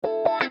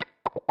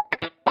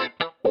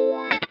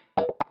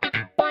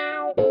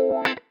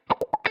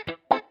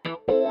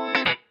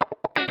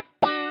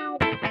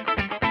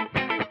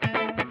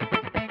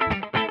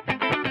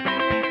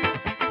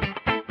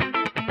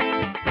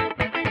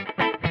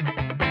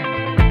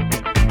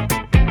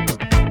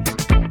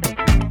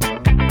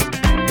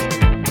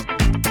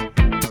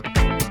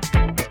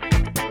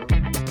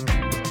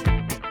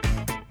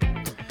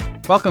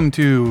Welcome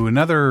to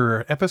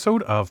another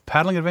episode of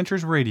Paddling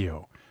Adventures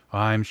Radio.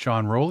 I'm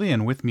Sean Rowley,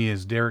 and with me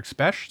is Derek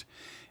Specht.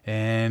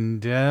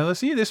 And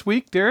let's see, this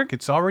week, Derek,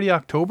 it's already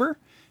October,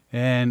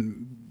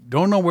 and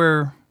don't know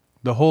where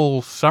the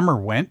whole summer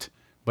went,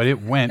 but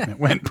it went. It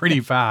went pretty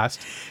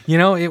fast. You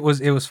know, it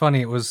was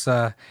funny. It was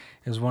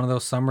one of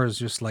those summers,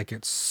 just like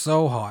it's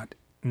so hot,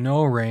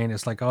 no rain.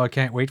 It's like, oh, I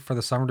can't wait for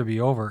the summer to be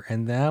over.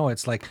 And now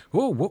it's like,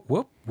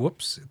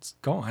 whoops, it's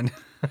gone.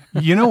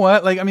 You know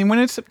what? Like, I mean, when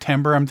it's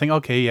September, I'm thinking,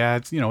 okay, yeah,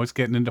 it's it's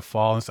getting into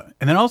fall and stuff.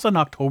 And then all of a sudden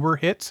October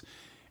hits,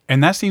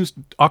 and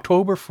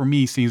October for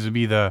me seems to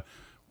be the,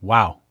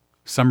 wow,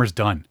 summer's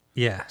done.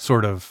 Yeah.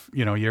 Sort of,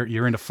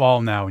 you're into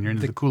fall now, and you're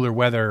into the cooler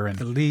weather, and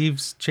the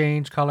leaves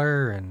change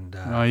color, and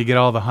you get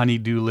all the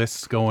honey-do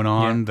lists going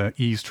on, the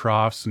eaves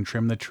troughs, and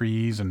trim the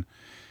trees, and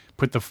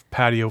put the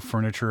patio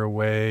furniture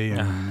away,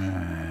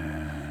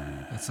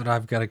 and that's what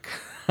I've got to.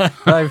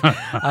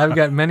 I've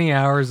got many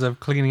hours of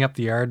cleaning up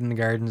the yard and the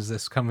gardens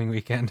this coming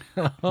weekend.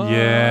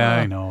 Yeah,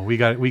 I know. We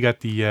got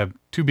the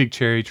two big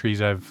cherry trees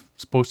I've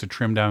supposed to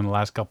trim down the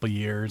last couple of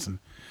years, and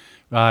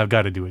I've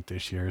got to do it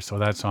this year. So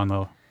that's on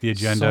the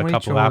agenda. So a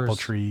couple chores. of apple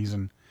trees,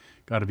 and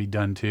got to be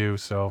done too.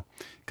 So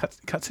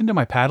cuts into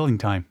my paddling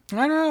time.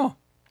 I know.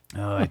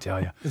 Oh, I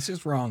tell you, It's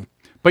just wrong.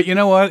 But you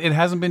know what? It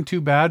hasn't been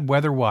too bad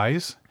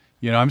weather-wise.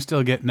 I'm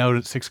still getting out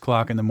at 6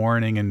 o'clock in the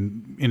morning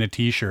and in a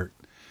t-shirt.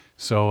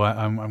 So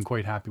I'm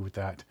quite happy with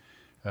that.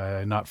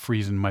 Not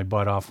freezing my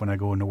butt off when I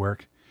go into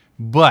work.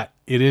 But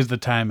it is the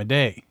time of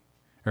day,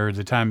 or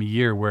the time of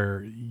year,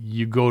 where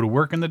you go to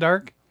work in the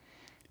dark,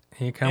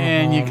 You're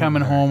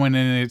coming home, and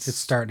then it's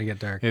starting to get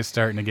dark. It's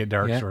starting to get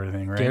dark, Yeah. sort of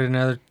thing, right? Give it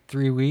another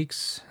 3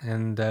 weeks,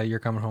 and you're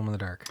coming home in the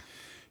dark.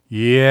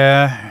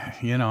 Yeah,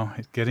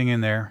 it's getting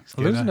in there. It's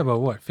Losing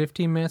about what,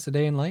 15 minutes a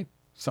day in light?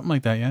 something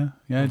like that. Yeah,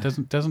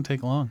 it doesn't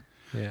take long.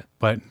 Yeah.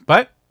 But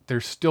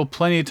there's still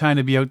plenty of time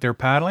to be out there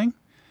paddling.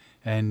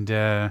 And,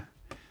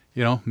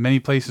 many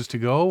places to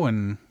go,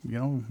 and,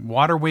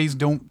 waterways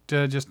don't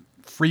just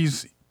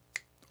freeze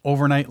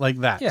overnight like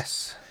that.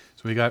 Yes.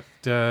 So we got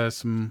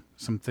some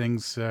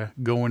things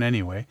going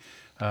anyway.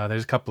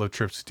 There's a couple of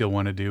trips still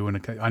want to do,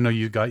 and I know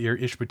you got your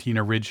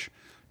Ishpatina Ridge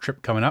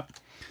trip coming up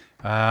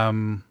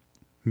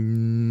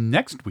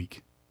next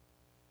week.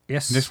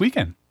 Yes. This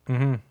weekend.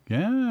 Mm-hmm.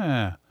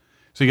 Yeah.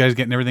 So you guys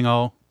getting everything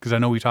all? Because I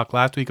know we talked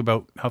last week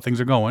about how things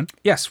are going.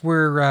 Yes,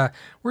 we're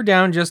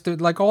down. Just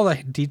like all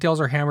the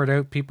details are hammered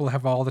out. People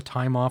have all the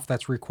time off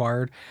that's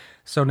required.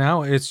 So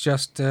now it's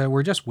just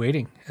we're just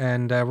waiting,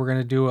 and we're going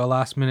to do a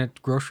last minute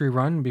grocery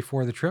run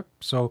before the trip.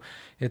 So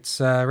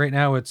it's right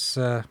now it's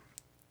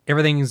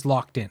everything is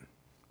locked in.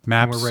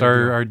 Maps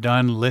are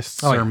done.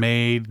 Lists are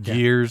made.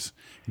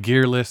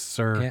 Gear lists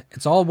are. Yeah,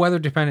 it's all weather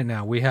dependent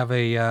now. We have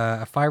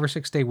a 5 or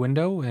 6 day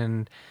window,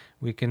 and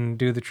we can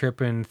do the trip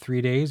in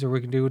 3 days, or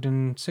we can do it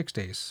in 6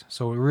 days.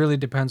 So it really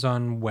depends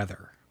on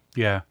weather.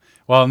 Yeah.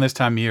 Well, in this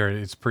time of year,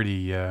 it's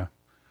pretty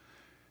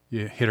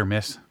hit or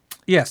miss.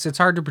 Yes, it's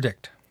hard to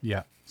predict.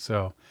 Yeah.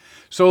 So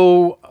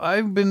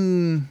I've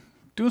been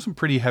doing some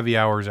pretty heavy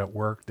hours at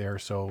work there.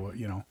 So,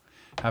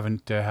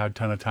 haven't had a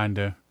ton of time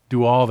to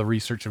do all the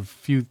research of a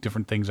few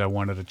different things I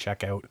wanted to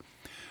check out.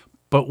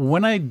 But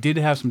when I did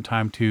have some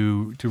time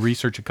to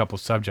research a couple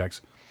subjects,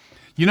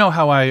 you know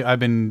how I've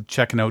been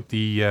checking out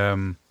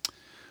the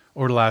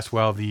over the last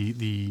while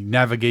the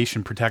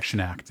Navigation Protection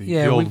Act,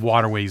 the old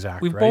Waterways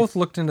Act. We've both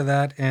looked into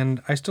that,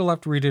 and I still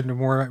have to read into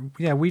more.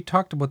 Yeah, we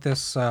talked about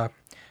this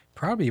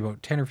probably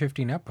about 10 or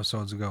 15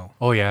 episodes ago.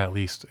 Oh yeah, at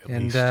least.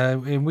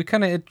 And we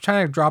kind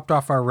of dropped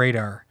off our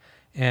radar.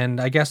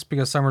 And I guess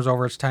because summer's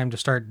over, it's time to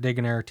start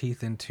digging our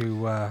teeth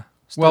into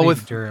study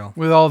material.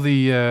 With all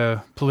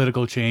the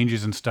political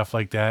changes and stuff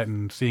like that,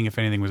 and seeing if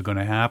anything was going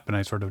to happen,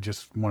 I sort of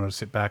just wanted to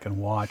sit back and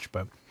watch.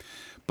 But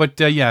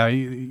yeah,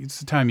 it's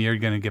the time of year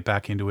you're going to get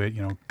back into it.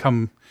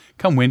 Come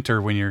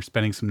winter when you're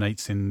spending some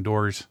nights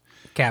indoors.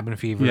 Cabin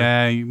fever.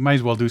 Yeah, you might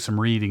as well do some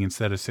reading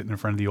instead of sitting in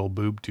front of the old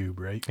boob tube,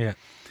 right? Yeah.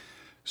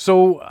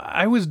 So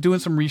I was doing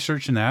some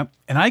research in that,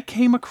 and I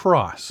came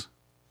across.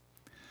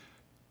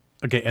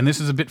 Okay, and this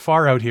is a bit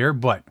far out here,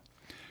 but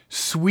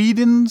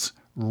Sweden's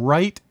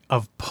right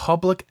of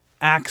public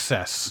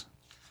access.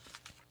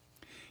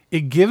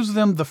 It gives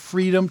them the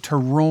freedom to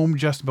roam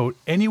just about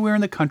anywhere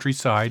in the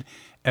countryside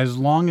as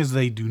long as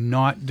they do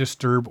not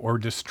disturb or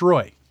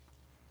destroy.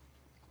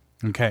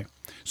 Okay,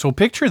 so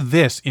picture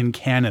this in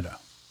Canada.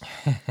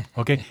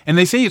 Okay, and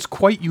they say it's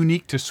quite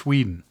unique to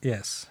Sweden.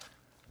 Yes.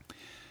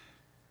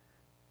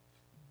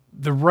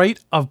 The right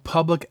of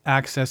public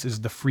access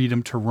is the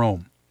freedom to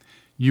roam.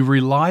 You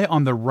rely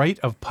on the right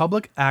of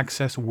public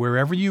access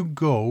wherever you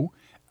go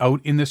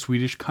out in the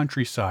Swedish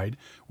countryside,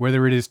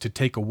 whether it is to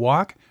take a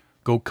walk,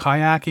 go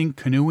kayaking,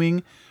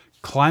 canoeing,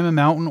 climb a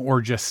mountain,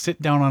 or just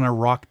sit down on a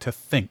rock to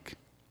think.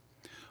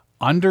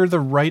 Under the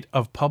right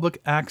of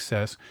public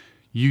access,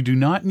 you do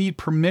not need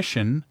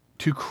permission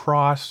to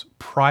cross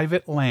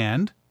private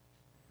land,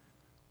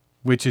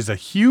 which is a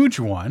huge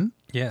one.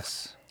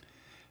 Yes.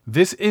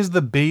 This is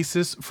the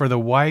basis for the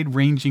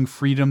wide-ranging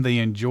freedom they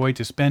enjoy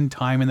to spend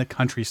time in the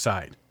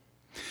countryside.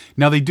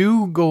 Now they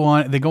do go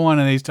on. They go on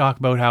and they talk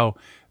about how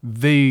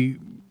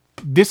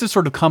this has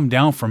sort of come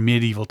down from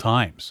medieval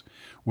times,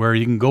 where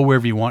you can go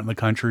wherever you want in the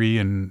country,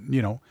 and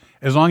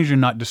as long as you're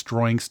not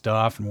destroying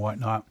stuff and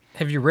whatnot.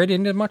 Have you read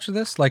into much of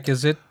this? Like,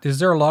 is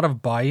there a lot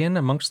of buy-in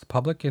amongst the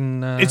public?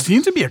 It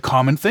seems to be a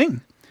common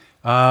thing.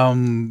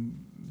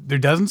 There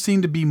doesn't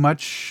seem to be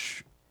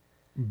much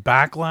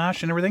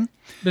backlash and everything.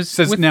 It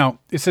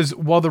says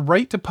while the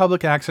right to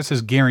public access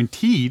is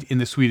guaranteed in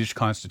the Swedish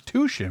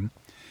constitution,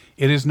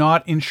 it is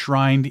not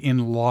enshrined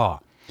in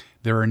law.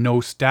 There are no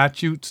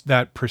statutes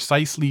that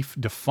precisely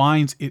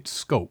defines its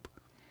scope.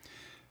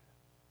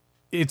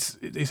 They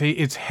say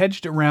it's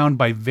hedged around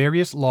by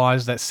various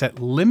laws that set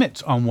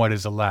limits on what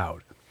is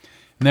allowed,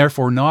 and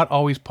therefore not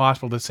always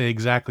possible to say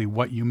exactly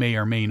what you may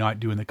or may not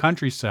do in the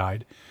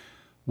countryside.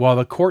 While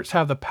the courts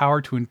have the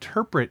power to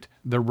interpret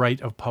the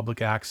right of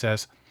public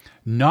access,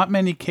 not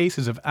many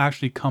cases have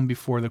actually come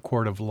before the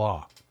court of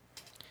law.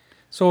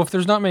 So if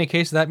there's not many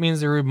cases, that means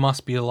there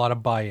must be a lot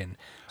of buy-in.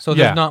 So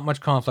there's not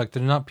much conflict.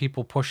 There's not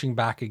people pushing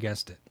back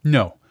against it.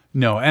 No.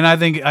 And I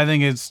think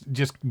it's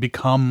just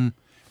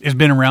it's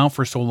been around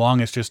for so long,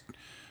 it's just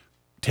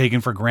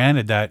taken for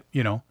granted that,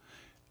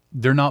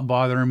 they're not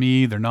bothering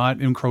me. They're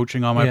not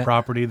encroaching on my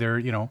property.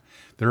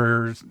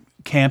 They're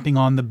camping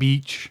on the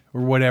beach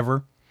or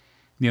whatever.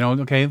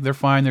 Okay, they're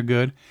fine. They're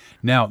good.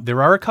 Now,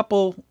 there are a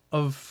couple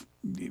of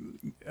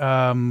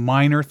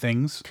minor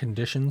things.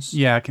 Conditions?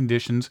 Yeah,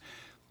 conditions.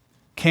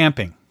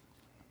 Camping.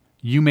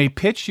 You may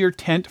pitch your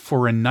tent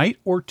for a night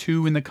or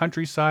two in the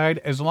countryside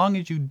as long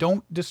as you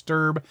don't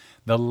disturb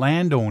the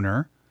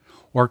landowner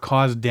or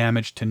cause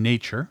damage to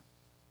nature.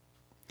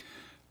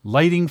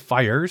 Lighting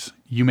fires.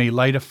 You may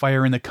light a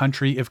fire in the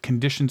country if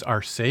conditions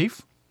are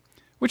safe,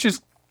 which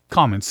is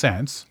common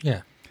sense.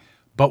 Yeah.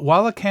 But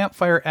while a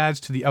campfire adds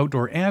to the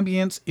outdoor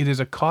ambience, it is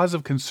a cause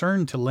of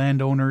concern to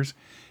landowners.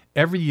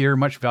 Every year,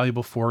 much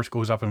valuable forest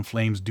goes up in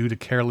flames due to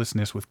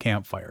carelessness with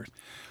campfires.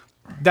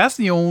 That's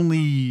the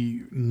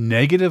only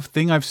negative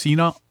thing I've seen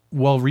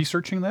while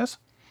researching this.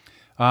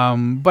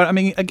 But I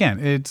mean,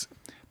 again,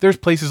 there's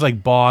places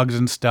like bogs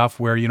and stuff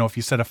where, if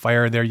you set a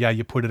fire there,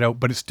 you put it out,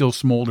 but it still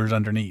smolders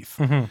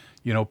underneath,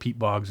 peat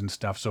bogs and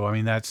stuff. So, I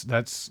mean, that's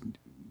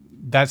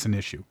an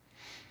issue.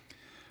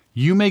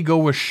 You may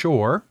go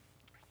ashore,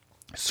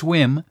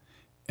 swim,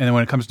 and then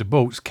when it comes to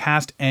boats,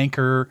 cast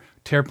anchor,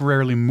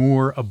 temporarily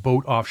moor a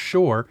boat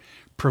offshore,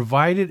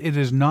 provided it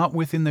is not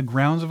within the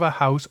grounds of a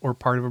house or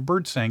part of a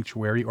bird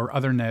sanctuary or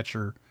other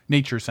nature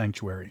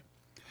sanctuary.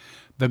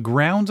 The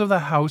grounds of the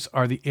house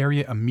are the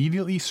area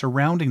immediately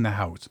surrounding the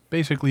house,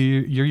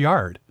 basically your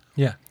yard.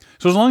 Yeah.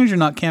 So as long as you're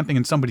not camping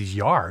in somebody's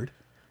yard,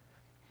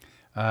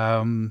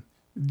 you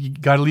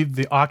got to leave.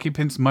 The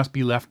occupants must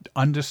be left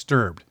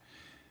undisturbed.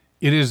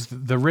 It is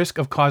the risk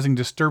of causing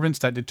disturbance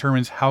that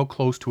determines how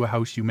close to a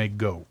house you may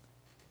go.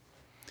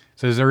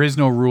 Says there is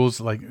no rules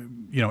like,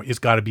 it's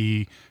got to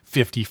be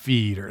 50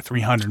 feet or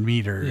 300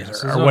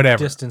 meters or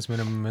whatever. Distance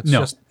minimum. It's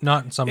just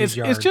not in somebody's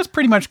yard. It's just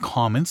pretty much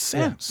common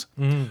sense.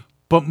 Yeah. Mm-hmm.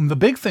 But the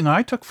big thing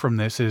I took from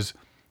this is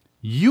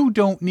you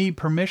don't need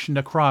permission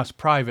to cross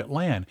private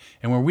land.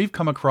 And where we've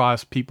come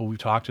across people, we've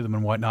talked to them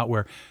and whatnot,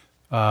 where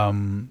I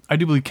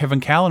do believe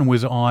Kevin Callan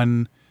was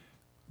on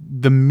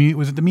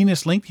was it the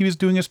Meanest Link? He was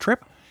doing his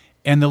trip.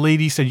 And the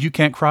lady said, "You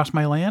can't cross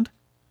my land."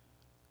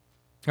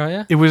 Oh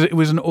yeah. It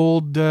was an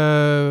old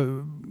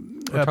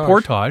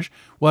portage.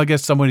 Well, I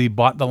guess somebody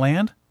bought the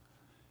land,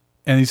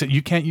 and he said,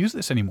 "You can't use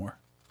this anymore."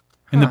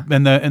 And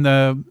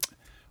the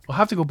we'll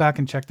have to go back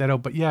and check that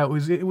out. But yeah, it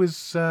was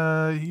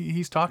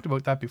he's talked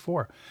about that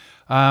before.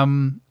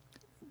 But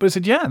I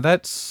said, yeah,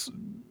 that's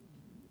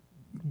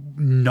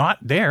not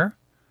there.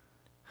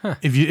 Huh.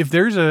 If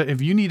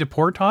you need a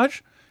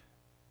portage,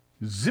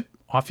 zip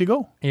off you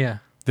go. Yeah.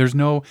 There's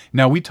no.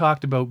 Now we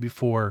talked about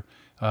before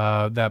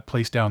that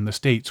place down in the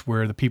States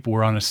where the people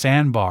were on a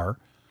sandbar.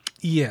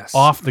 Yes.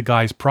 Off the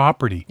guy's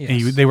property. Yes.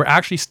 And they were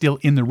actually still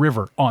in the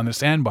river on the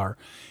sandbar.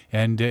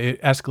 And it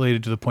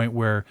escalated to the point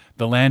where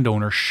the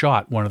landowner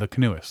shot one of the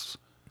canoeists.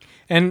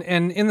 And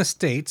in the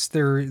States,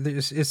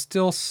 it's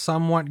still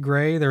somewhat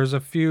gray. There's a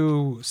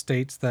few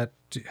states that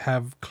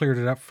have cleared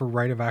it up for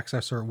right of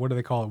access, or what do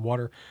they call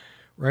it?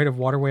 Right of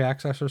waterway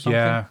access or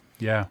something?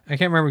 Yeah. I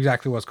can't remember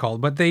exactly what it's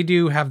called, but they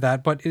do have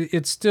that. But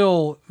it's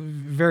still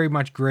very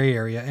much gray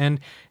area.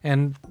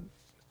 And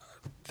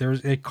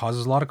it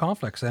causes a lot of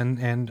conflicts.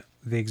 And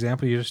the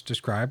example you just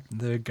described,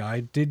 the guy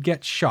did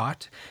get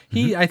shot.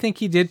 I think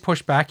he did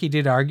push back. He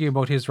did argue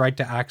about his right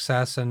to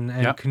access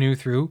and canoe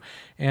through.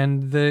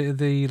 And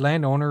the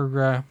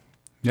landowner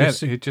it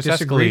just disagreed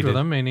escalated with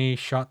him, and he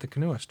shot the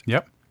canoeist.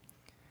 Yep.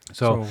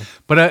 So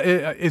but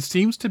it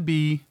seems to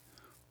be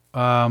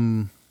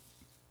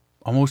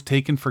almost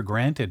taken for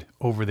granted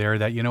over there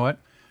that, you know what?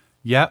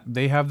 Yeah,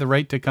 they have the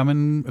right to come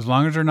in. As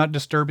long as they're not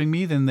disturbing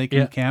me, then they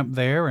can camp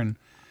there. And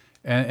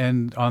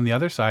on the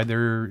other side,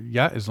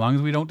 as long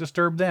as we don't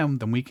disturb them,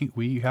 then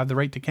we have the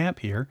right to camp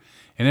here.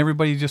 And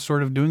everybody's just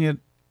sort of doing it.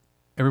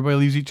 Everybody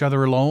leaves each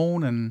other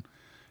alone, and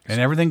and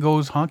everything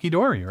goes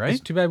honky-dory, right? It's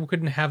too bad we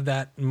couldn't have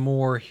that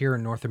more here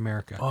in North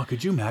America. Oh,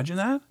 could you imagine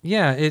that?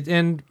 Yeah,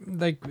 and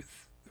like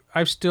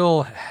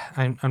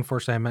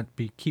unfortunately I meant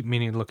to keep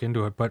meaning to look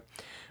into it, but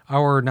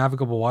our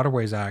Navigable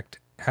Waterways Act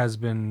has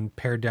been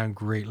pared down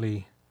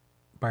greatly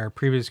by our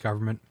previous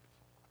government,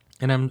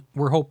 and I'm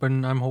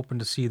hoping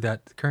to see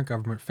that the current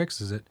government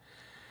fixes it.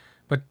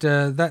 But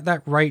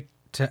that right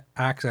to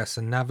access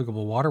and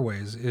navigable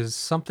waterways is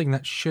something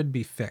that should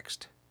be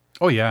fixed.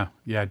 Oh yeah,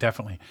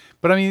 definitely.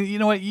 But I mean, you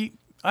know what?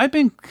 I've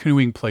been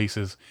canoeing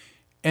places,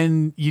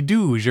 and you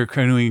do as you're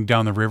canoeing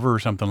down the river or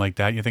something like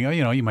that. You think, oh,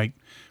 you might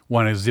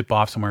want to zip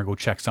off somewhere and go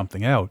check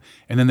something out,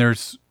 and then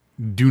there's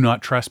do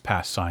not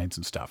trespass signs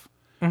and stuff.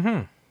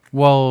 Mm-hmm.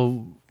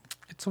 Well,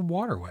 it's a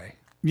waterway.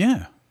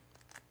 Yeah,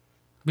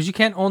 but you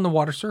can't own the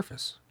water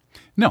surface.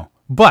 No,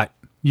 but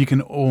you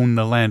can own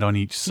the land on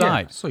each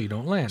side. Yeah, so you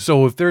don't land.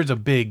 So if there's a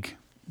big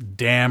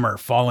dam or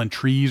fallen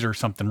trees or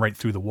something right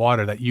through the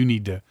water that you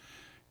need to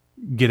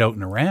get out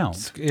and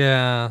around.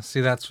 Yeah,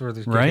 see, that's where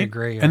there's right?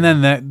 gray area. And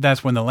then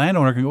that's when the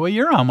landowner can go, well,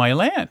 you're on my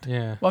land.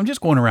 Yeah. Well, I'm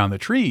just going around the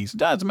trees. It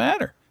doesn't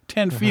matter.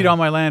 10 feet on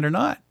my land or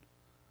not.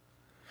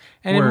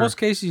 And in most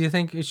cases, you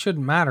think it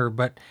shouldn't matter.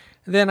 But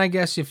then I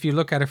guess if you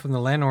look at it from the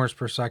landowner's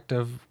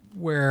perspective,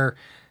 where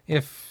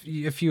if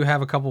you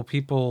have a couple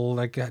people,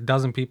 like a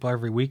dozen people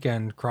every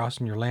weekend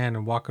crossing your land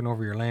and walking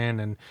over your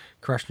land and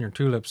crushing your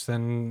tulips,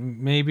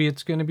 then maybe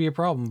it's going to be a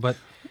problem. But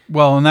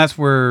well, and that's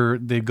where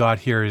they've got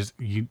here is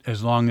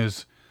as long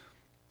as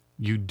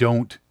you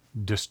don't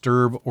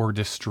disturb or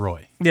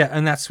destroy. Yeah,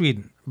 and that's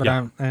Sweden. But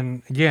yeah.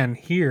 And again,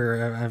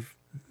 here,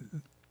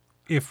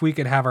 if we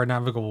could have our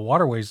Navigable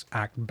Waterways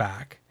Act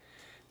back,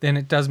 then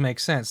it does make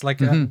sense.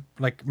 Like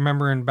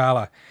remember in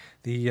Bala,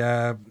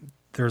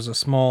 there's a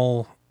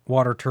small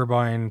water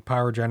turbine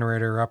power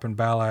generator up in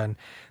Bala, and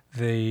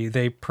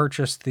they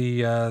purchased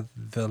the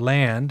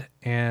land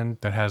and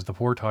that has the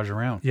portage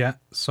around. Yeah.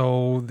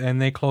 So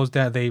and they closed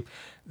that. They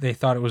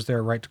thought it was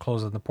their right to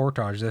close on the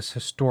portage, this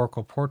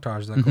historical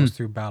portage that goes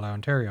through Bala,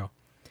 Ontario.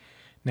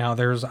 Now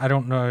I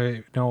don't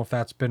know if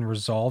that's been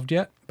resolved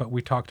yet, but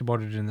we talked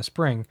about it in the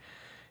spring.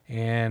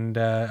 And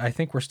I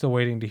think we're still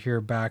waiting to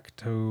hear back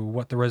to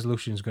what the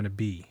resolution is going to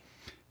be.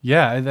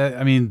 Yeah,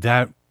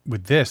 that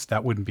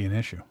wouldn't be an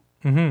issue.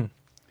 Mm-hmm.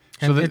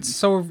 And it's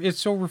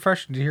so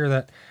refreshing to hear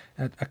that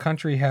a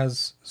country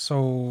has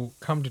so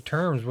come to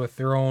terms with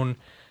their own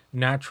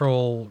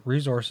natural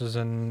resources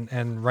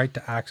and right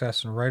to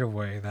access and right of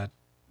way, that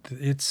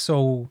it's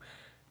so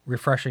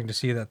refreshing to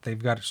see that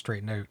they've got it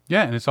straightened out.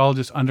 Yeah, and it's all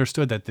just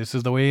understood that this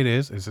is the way it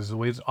is. This is the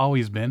way it's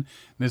always been. And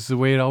this is the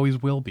way it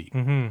always will be.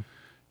 Mm-hmm.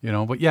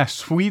 But yeah,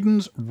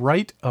 Sweden's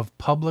right of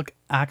public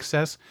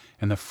access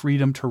and the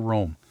freedom to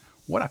roam.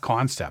 What a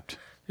concept.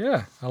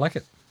 Yeah, I like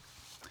it.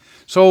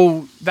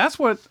 So that's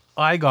what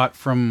I got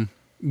from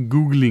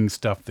Googling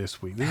stuff this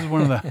week. This is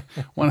one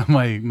of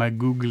my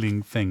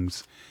Googling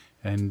things.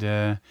 And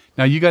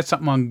now you got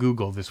something on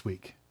Google this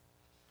week.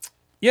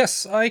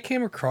 Yes, I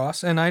came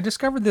across, and I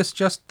discovered this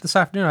just this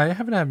afternoon. I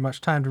haven't had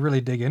much time to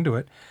really dig into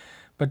it.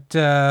 But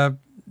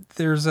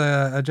there's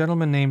a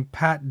gentleman named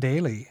Pat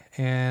Daly,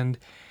 and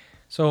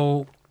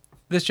so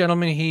this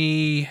gentleman,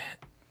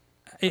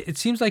 it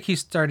seems like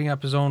he's starting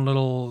up his own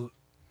little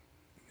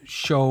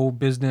show,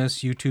 business,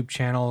 YouTube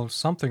channel,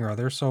 something or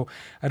other. So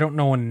I don't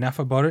know enough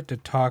about it to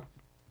talk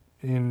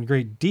in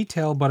great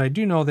detail, but I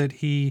do know that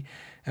he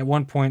at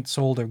one point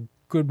sold a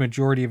good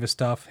majority of his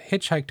stuff,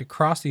 hitchhiked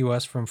across the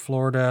U.S. from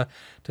Florida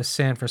to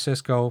San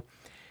Francisco,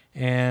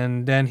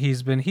 and then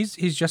he's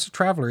just a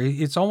traveler.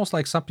 It's almost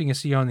like something you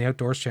see on the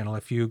Outdoors channel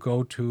if you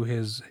go to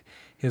his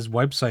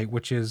website,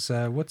 which is,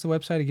 what's the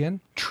website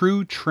again?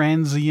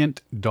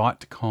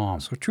 TrueTransient.com.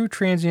 So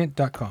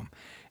TrueTransient.com.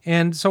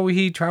 And so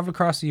he traveled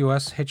across the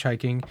U.S.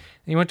 hitchhiking.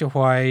 He went to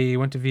Hawaii, he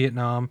went to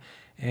Vietnam,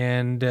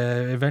 and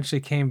eventually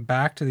came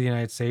back to the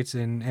United States.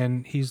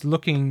 And he's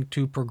looking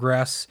to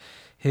progress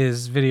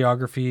his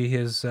videography,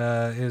 his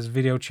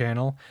video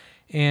channel.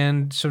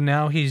 And so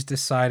now he's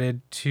decided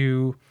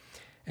to,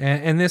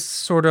 and this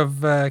sort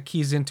of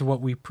keys into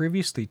what we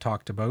previously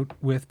talked about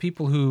with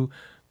people who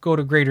go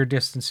to greater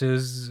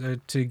distances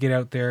to get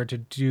out there to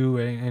do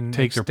and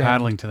take their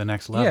paddling to the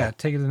next level. Yeah,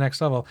 take it to the next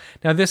level.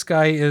 Now, this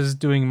guy is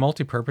doing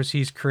multi-purpose.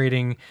 He's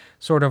creating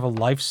sort of a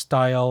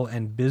lifestyle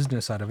and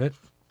business out of it.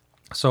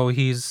 So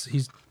he's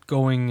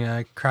going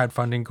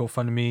crowdfunding,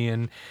 GoFundMe,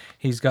 and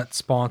he's got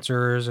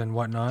sponsors and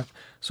whatnot.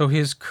 So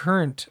his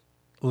current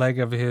leg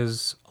of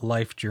his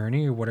life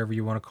journey, or whatever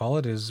you want to call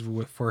it, is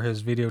for his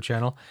video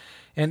channel.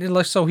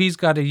 And so he's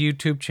got a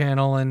YouTube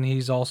channel, and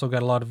he's also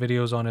got a lot of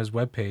videos on his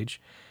webpage.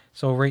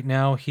 So right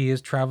now he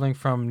is traveling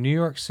from New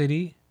York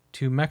City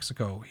to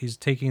Mexico. He's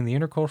taking the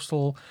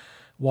intercoastal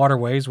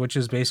waterways, which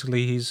is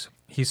basically he's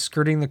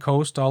skirting the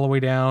coast all the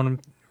way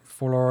down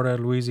Florida,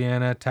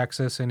 Louisiana,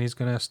 Texas, and he's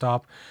going to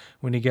stop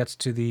when he gets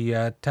to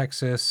the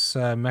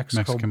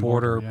Texas-Mexico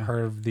border, yeah.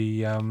 part of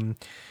the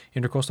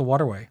intercoastal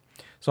waterway.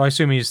 So I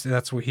assume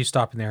that's what he's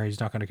stopping there.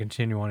 He's not going to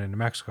continue on into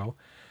Mexico.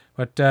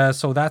 But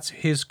so that's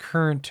his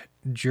current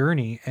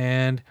journey,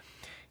 and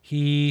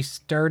he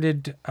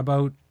started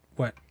about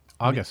what,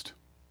 August.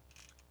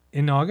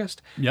 in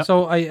August? Yep.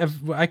 So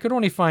I could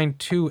only find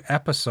 2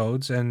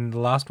 episodes, and the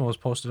last one was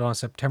posted on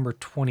September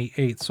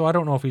 28th. So I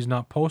don't know if he's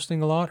not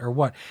posting a lot or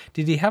what.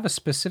 Did he have a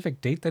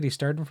specific date that he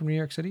started from New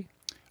York City?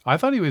 I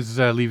thought he was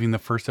leaving the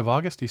 1st of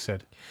August, he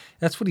said.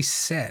 That's what he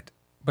said.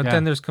 But Yeah.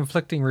 then there's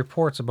conflicting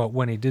reports about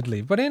when he did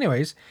leave. But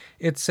anyways,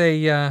 it's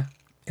a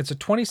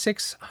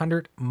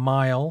 2,600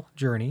 mile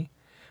journey,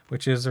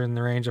 which is in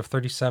the range of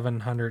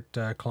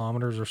 3,700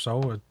 kilometers or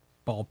so,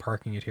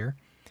 ballparking it here.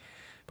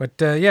 But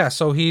yeah,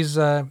 so he's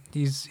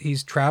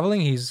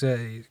traveling. He's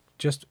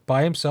just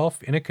by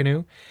himself in a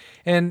canoe,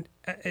 and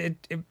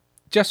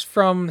just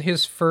from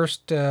his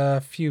first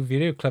few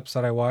video clips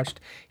that I watched,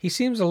 he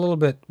seems a little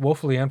bit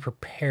woefully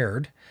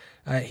unprepared.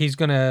 I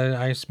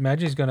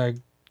imagine he's gonna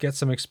get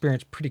some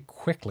experience pretty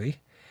quickly,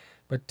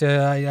 but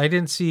I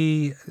didn't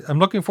see. I'm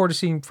looking forward to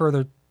seeing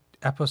further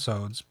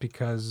episodes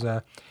because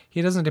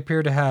he doesn't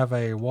appear to have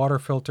a water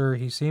filter.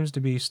 He seems to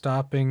be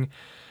stopping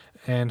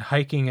and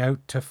hiking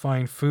out to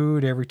find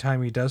food every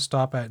time he does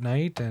stop at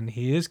night, and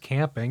he is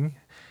camping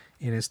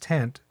in his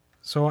tent.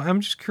 So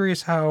I'm just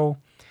curious how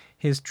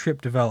his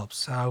trip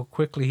develops, how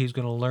quickly he's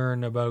going to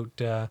learn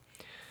about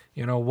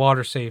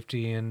water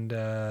safety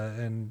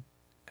and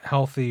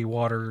healthy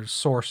water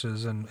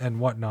sources and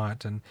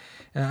whatnot. And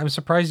I'm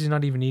surprised he's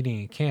not even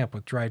eating at camp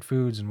with dried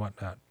foods and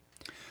whatnot.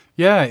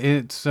 Yeah,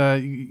 it's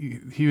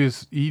he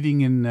was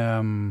eating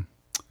in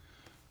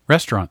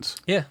restaurants.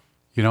 Yeah.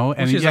 And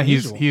Which is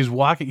unusual. he's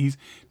walking. He's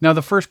now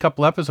the first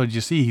couple episodes you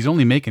see, he's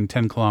only making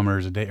 10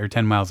 kilometers a day or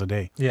 10 miles a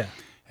day. Yeah.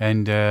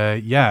 And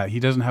he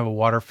doesn't have a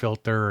water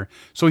filter,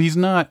 so he's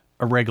not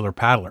a regular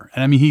paddler.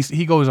 And I mean,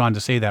 he goes on to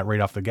say that right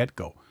off the get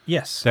go.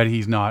 Yes. That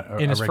he's not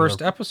In his regular... first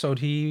episode,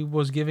 he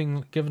was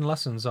given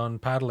lessons on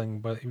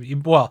paddling,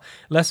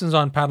 lessons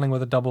on paddling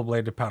with a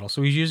double-bladed paddle.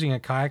 So he's using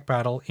a kayak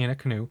paddle in a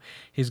canoe.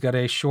 He's got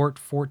a short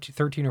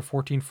 13 or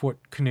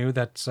 14-foot canoe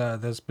that's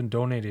been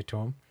donated to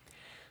him.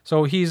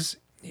 So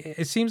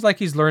it seems like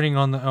he's learning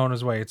on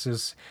his way.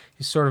 He's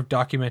sort of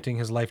documenting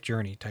his life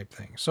journey type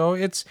thing. So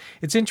it's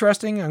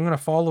interesting. I'm going to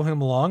follow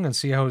him along and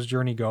see how his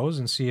journey goes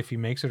and see if he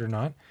makes it or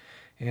not.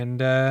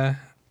 And I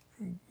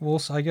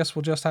guess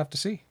we'll just have to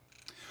see.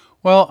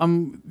 Well,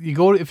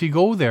 if you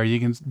go there,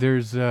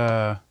 there's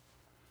a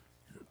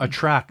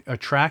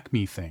track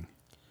me thing.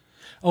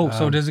 Oh,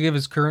 so does it give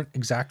his current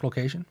exact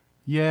location?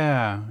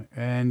 Yeah,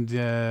 and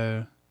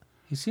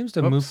he seems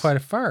to move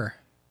quite far.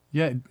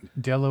 Yeah,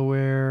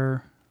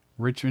 Delaware,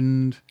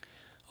 Richmond.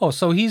 Oh,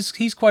 so he's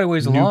quite a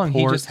ways along. He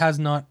Newport. just has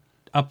not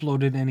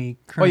uploaded any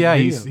current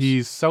videos.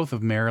 he's south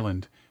of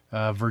Maryland,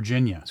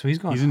 Virginia. So he's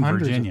gone in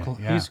hundreds Virginia.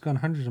 He's gone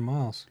hundreds of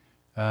miles.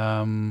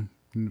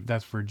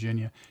 That's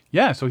Virginia.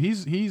 Yeah, so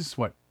he's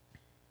what?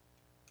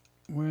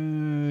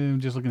 Well,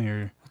 just looking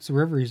here. What's the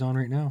river he's on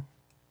right now?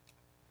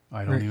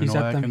 I don't even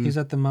know. He's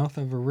at the mouth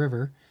of a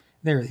river.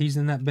 There, he's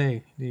in that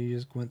bay that you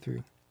just went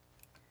through.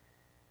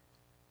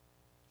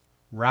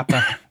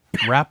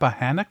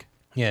 Rappahannock?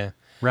 Yeah.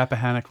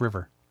 Rappahannock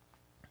River.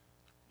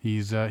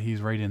 He's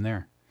right in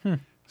there.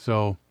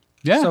 So,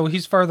 yeah. So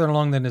he's farther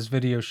along than his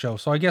videos show.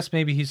 So I guess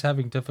maybe he's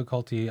having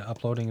difficulty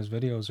uploading his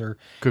videos, or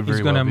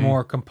he's going to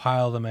more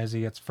compile them as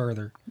he gets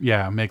further.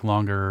 Yeah, make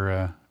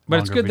longer.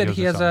 But it's good that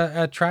he has a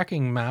a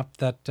tracking map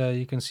that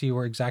you can see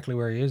exactly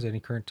where he is at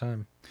any current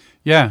time.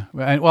 Yeah,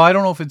 well, I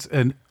don't know if it's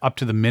an up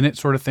to the minute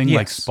sort of thing,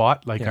 like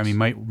Spot. Like, yes. I mean,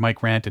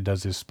 Mike Ranta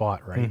does his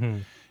Spot, right? Mm-hmm.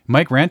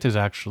 Mike Ranta is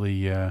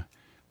actually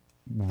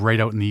right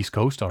out in the East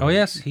Coast already. Oh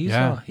yes, he's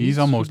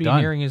almost should be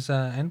done. nearing his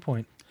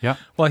endpoint. Yeah.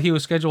 Well, he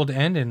was scheduled to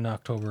end in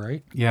October,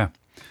 right? Yeah.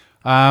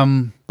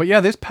 But yeah,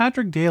 this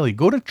Patrick Daly,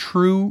 go to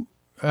True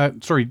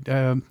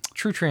Transient.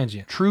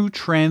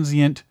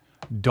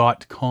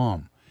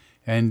 TrueTransient.com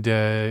and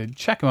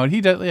check him out.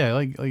 He does,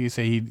 like you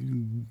say, he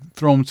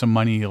throw him some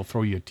money, he'll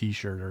throw you a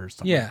T-shirt or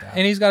something. Yeah, like that.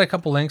 and he's got a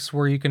couple links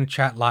where you can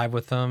chat live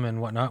with him and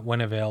whatnot when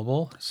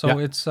available. So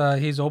it's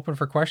he's open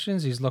for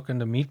questions. He's looking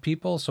to meet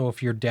people. So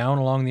if you're down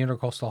along the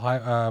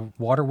intercoastal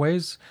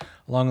waterways,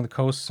 along the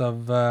coasts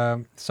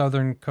of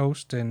southern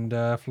coast and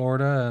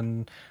Florida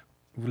and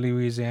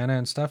Louisiana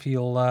and stuff,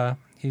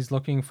 he's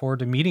looking forward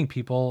to meeting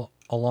people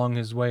along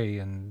his way.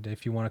 And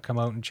if you want to come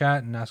out and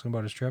chat and ask him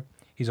about his trip,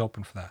 he's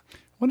open for that.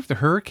 What if the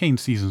hurricane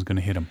season's going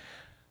to hit him?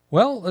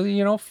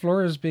 Well,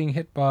 Florida's being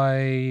hit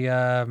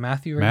by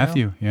Matthew right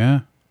now.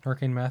 Yeah.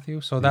 Hurricane Matthew.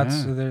 So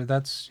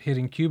that's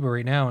hitting Cuba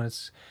right now, and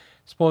it's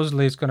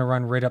supposedly going to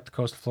run right up the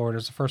coast of Florida.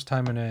 It's the first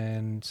time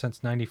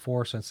since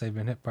 '94 since they've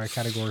been hit by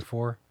Category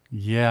 4.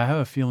 Yeah, I have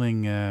a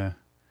feeling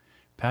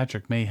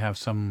Patrick may have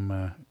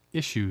some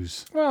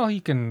issues. Well, he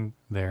can.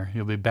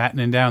 He'll be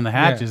battening down the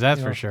hatches.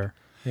 That's for sure.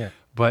 Yeah.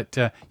 But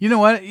you know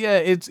what? Yeah,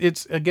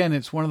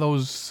 it's one of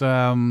those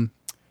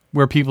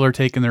where people are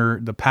taking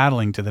the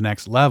paddling to the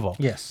next level.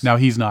 Yes. Now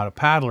he's not a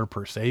paddler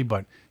per se,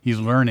 but he's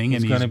learning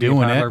and he's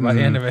doing it. By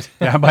the end of it.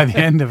 Yeah, by the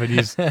end of it,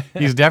 he's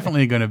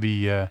definitely going to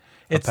be a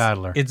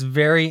paddler. It's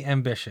very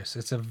ambitious.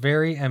 It's a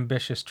very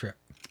ambitious trip.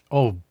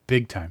 Oh,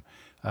 big time.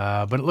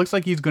 But it looks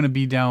like he's going to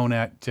be down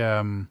at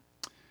is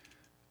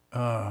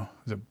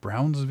it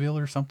Brownsville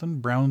or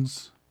something?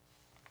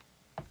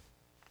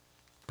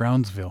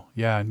 Brownsville.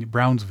 Yeah,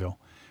 Brownsville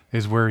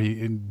is where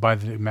by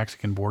the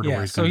Mexican border. Where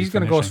Yeah, he's so he's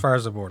going to go as far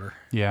as the border.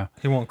 Yeah,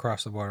 He won't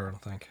cross the border, I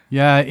don't think.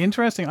 yeah,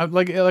 interesting.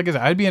 Like I said,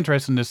 I'd be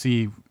interested to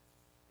see.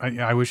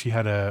 I wish he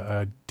had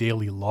a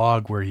daily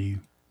log where he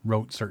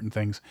wrote certain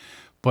things,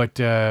 but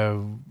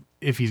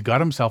if he's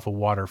got himself a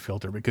water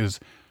filter,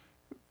 because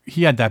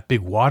he had that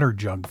big water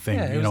jug thing,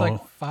 Yeah, it you was know,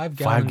 like 5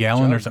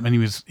 5-gallon or jug. something.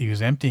 He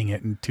was emptying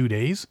it in 2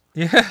 days.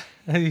 Yeah,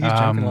 he's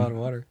drinking a lot of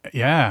water.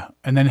 Yeah,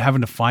 and then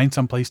having to find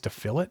some place to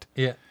fill it.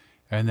 Yeah.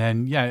 And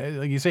then, yeah,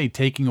 like you say,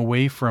 taking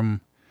away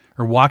from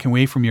or walking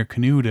away from your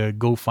canoe to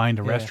go find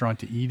a restaurant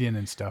to eat in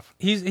and stuff.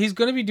 He's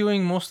going to be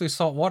doing mostly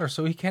salt water,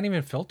 so he can't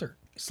even filter.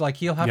 It's like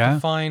he'll have to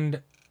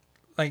find,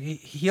 like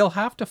he'll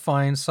have to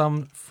find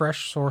some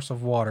fresh source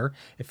of water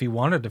if he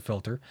wanted to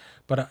filter.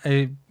 But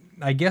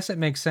I guess it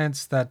makes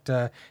sense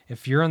that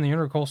if you're on the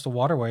intercoastal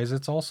waterways,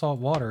 it's all salt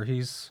water.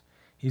 He's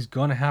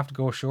going to have to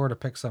go ashore to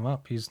pick some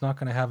up. He's not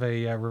going to have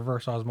a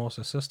reverse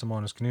osmosis system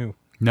on his canoe.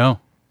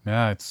 No,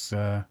 yeah, it's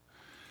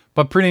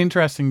but pretty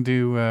interesting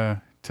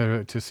to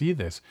see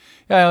this.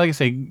 Yeah, like I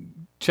say,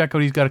 check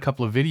out. He's got a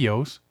couple of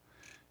videos.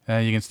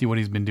 You can see what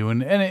he's been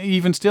doing, and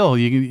even still,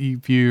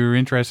 if you're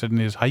interested in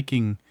his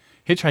hitchhiking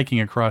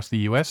across the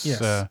U.S.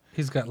 Yes,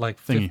 he's got like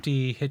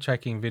 50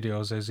 hitchhiking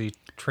videos as he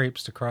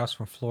traipsed across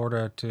from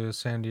Florida to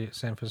San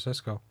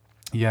Francisco.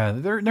 Yeah,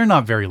 they're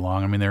not very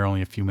long. I mean, they're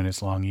only a few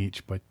minutes long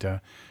each, but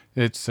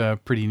it's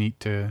pretty neat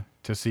to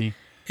see.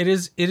 It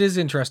is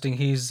interesting.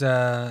 He's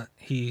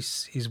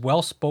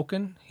well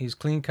spoken. He's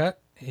clean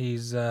cut. He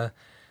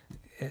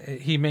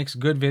makes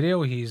good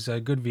video. He's a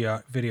good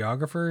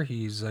videographer.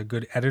 He's a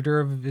good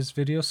editor of his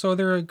videos. So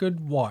they're a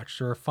good watch.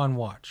 They're a fun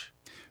watch.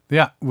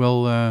 Yeah,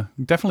 we'll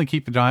definitely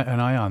keep an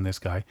eye on this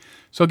guy.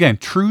 So again,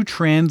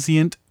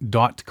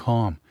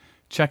 truetransient.com.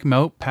 Check him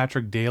out,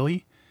 Patrick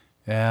Daly.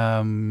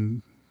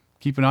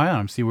 Keep an eye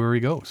on him, see where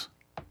he goes.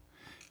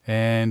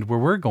 And where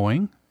we're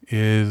going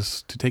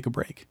is to take a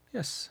break.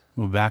 Yes.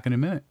 We'll be back in a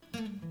minute.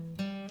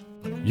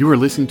 You are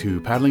listening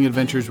to Paddling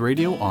Adventures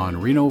Radio on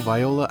Reno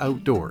Viola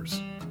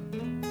Outdoors.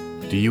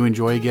 Do you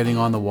enjoy getting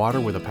on the water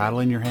with a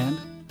paddle in your hand?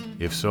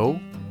 If so,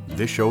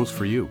 this show's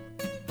for you.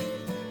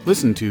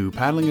 Listen to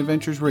Paddling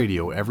Adventures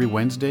Radio every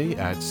Wednesday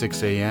at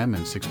 6 a.m.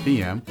 and 6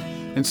 p.m.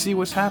 and see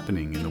what's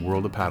happening in the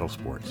world of paddle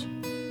sports.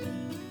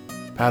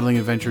 Paddling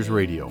Adventures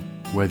Radio,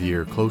 whether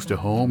you're close to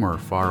home or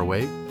far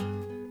away,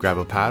 grab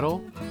a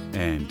paddle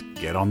and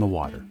get on the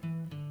water.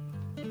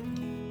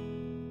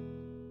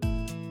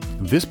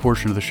 This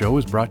portion of the show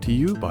is brought to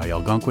you by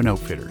Algonquin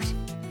Outfitters.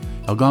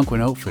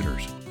 Algonquin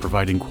Outfitters,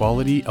 providing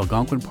quality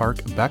Algonquin Park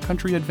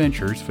backcountry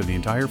adventures for the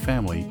entire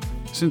family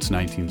since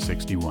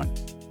 1961.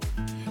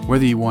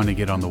 Whether you want to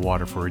get on the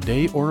water for a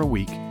day or a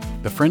week,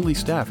 the friendly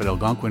staff at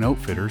Algonquin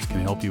Outfitters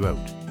can help you out.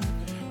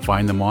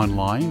 Find them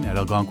online at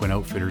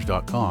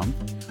algonquinoutfitters.com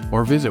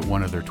or visit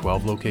one of their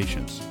 12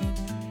 locations.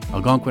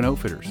 Algonquin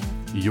Outfitters,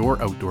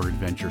 your outdoor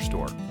adventure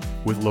store,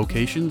 with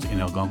locations in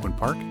Algonquin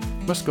Park,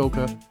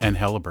 Muskoka, and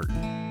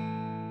Halliburton.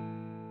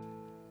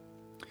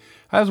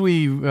 As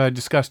we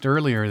discussed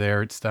earlier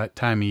there, it's that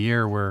time of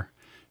year where,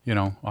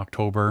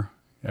 October,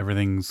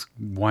 everything's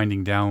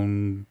winding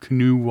down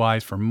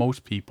canoe-wise for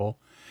most people.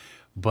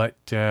 But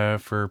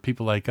for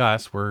people like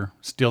us, we're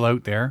still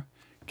out there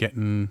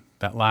getting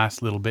that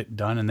last little bit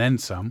done and then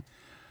some.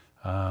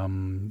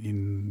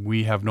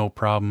 We have no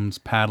problems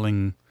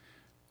paddling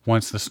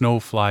once the snow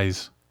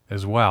flies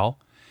as well.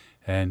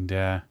 And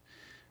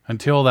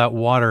until that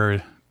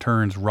water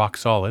turns rock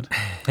solid,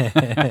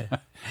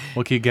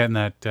 we'll keep getting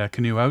that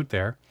canoe out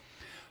there.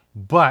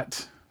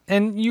 But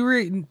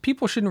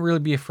people shouldn't really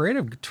be afraid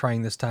of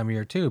trying this time of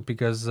year too,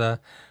 because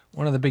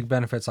one of the big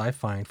benefits I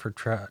find for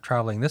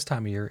traveling this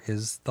time of year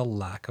is the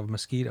lack of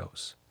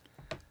mosquitoes.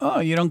 Oh,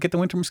 you don't get the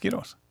winter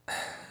mosquitoes?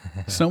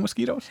 Snow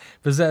mosquitoes?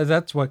 But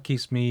that's what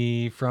keeps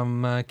me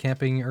from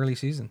camping early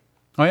season.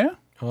 Oh, yeah?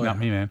 Oh, Not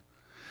me, man.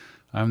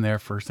 I'm there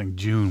first thing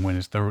June when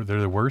they're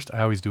the worst.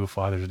 I always do a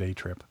Father's Day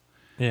trip.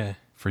 Yeah.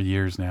 For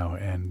years now,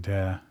 and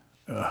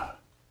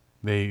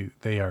they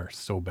are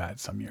so bad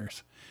some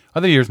years.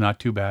 Other years not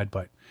too bad,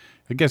 but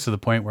it gets to the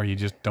point where you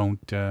just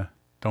don't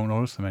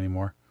notice them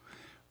anymore.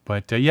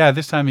 But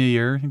this time of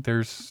year, I think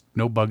there's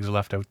no bugs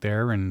left out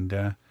there,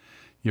 and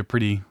you're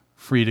pretty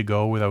free to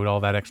go without all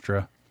that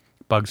extra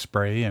bug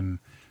spray and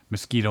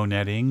mosquito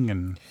netting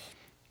and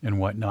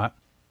whatnot.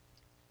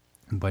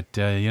 But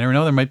you never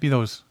know, there might be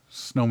those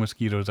snow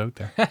mosquitoes out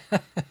there.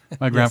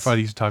 My grandfather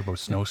used to talk about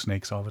snow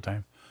snakes all the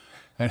time.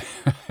 We're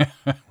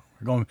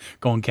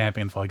going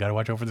camping in the fall. You got to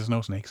watch out for the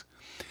snow snakes.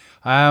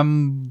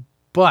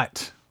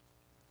 But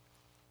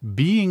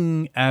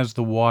being as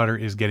the water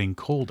is getting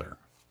colder,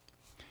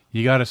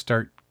 you got to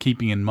start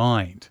keeping in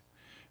mind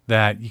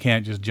that you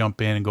can't just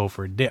jump in and go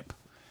for a dip.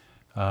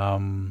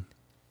 And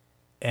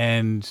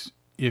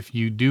if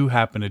you do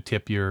happen to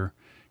tip your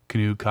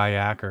canoe,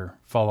 kayak, or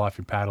fall off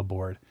your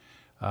paddleboard,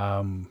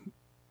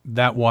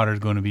 that water is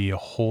going to be a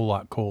whole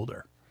lot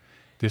colder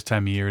this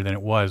time of year than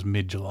it was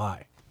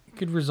mid-July. It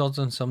could result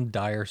in some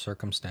dire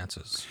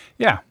circumstances.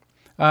 Yeah.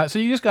 So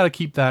you just got to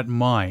keep that in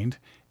mind.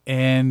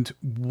 And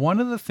one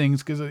of the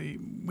things, because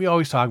we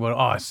always talk about,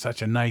 oh, it's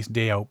such a nice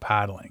day out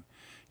paddling.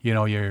 You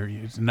know,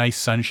 it's a nice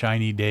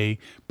sunshiny day,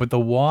 but the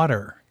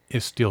water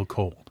is still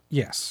cold.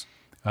 Yes.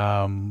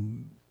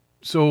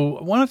 So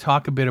I want to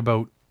talk a bit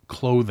about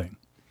clothing.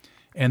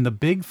 And the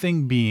big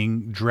thing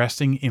being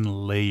dressing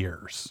in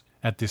layers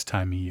at this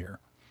time of year.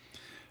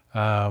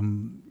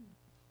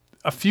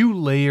 A few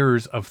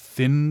layers of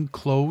thin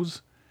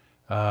clothes,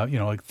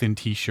 like thin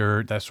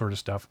t-shirt, that sort of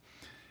stuff.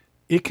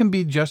 It can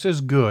be just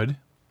as good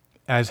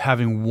as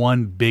having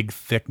one big,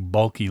 thick,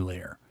 bulky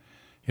layer.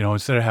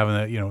 Instead of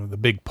having the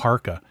big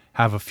parka,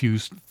 have a few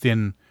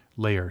thin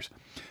layers.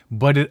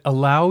 But it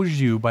allows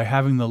you, by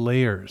having the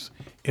layers,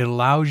 it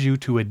allows you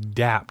to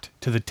adapt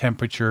to the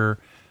temperature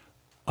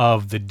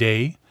of the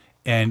day.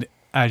 And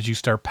as you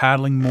start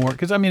paddling more,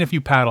 because if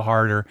you paddle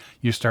harder,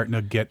 you're starting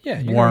to get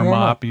warm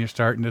up and you're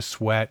starting to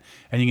sweat,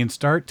 and you can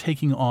start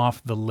taking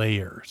off the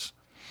layers.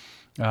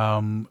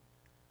 And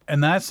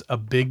that's a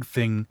big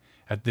thing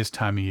at this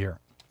time of year.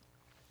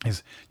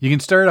 Is you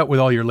can start out with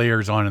all your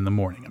layers on in the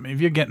morning.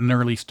 If you're getting an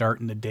early start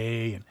in the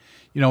day and,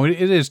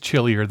 it is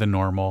chillier than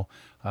normal,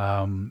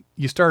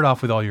 you start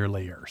off with all your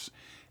layers.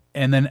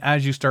 And then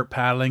as you start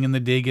paddling and the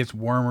day gets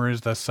warmer,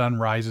 as the sun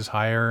rises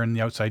higher and the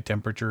outside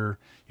temperature,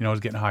 is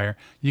getting higher,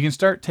 you can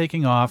start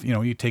taking off,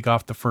 you take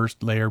off the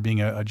first layer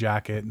being a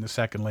jacket and the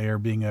second layer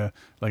being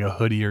like a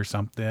hoodie or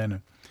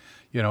something,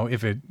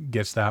 if it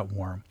gets that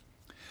warm.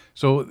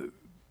 So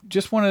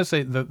just wanted to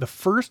say the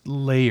first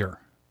layer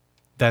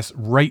that's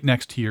right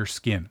next to your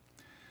skin,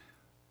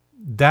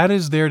 that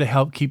is there to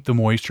help keep the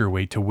moisture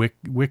away, to wick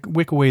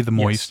away the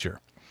moisture,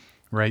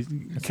 right?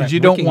 Because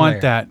you don't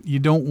want that. You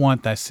don't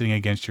want that sitting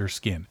against your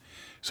skin.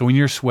 So when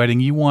you're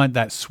sweating, you want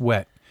that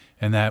sweat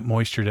and that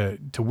moisture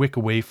to wick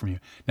away from you.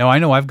 Now, I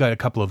know I've got a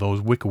couple of those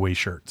wick away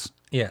shirts.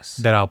 Yes.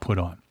 That I'll put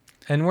on.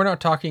 And we're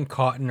not talking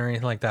cotton or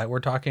anything like that. We're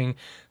talking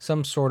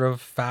some sort of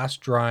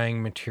fast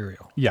drying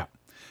material. Yeah.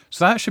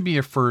 So that should be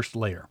your first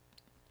layer.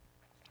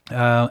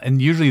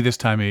 And usually this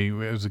time,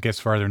 as it gets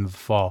farther into the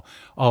fall,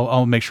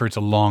 I'll make sure it's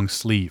a long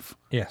sleeve.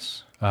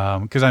 Yes.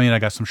 Because I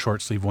got some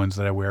short sleeve ones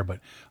that I wear, but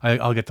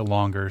I'll get the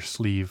longer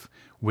sleeve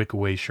wick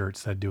away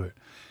shirts that do it.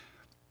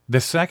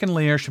 The second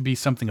layer should be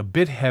something a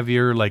bit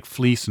heavier, like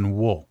fleece and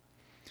wool.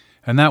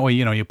 And that way,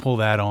 you pull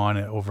that on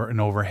over an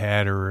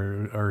overhead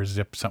or a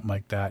zip, something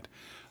like that.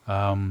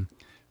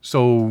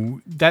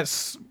 So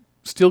that's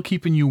still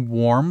keeping you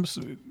warm.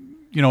 So,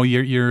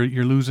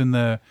 you're losing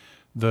the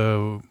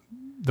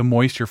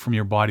moisture from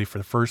your body for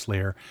the first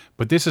layer,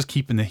 but this is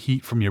keeping the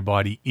heat from your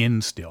body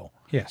in still.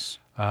 Yes.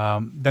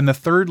 Then the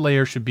third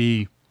layer should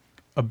be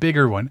a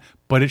bigger one,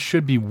 but it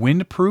should be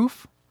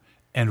windproof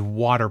and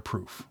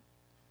waterproof.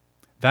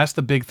 That's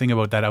the big thing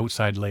about that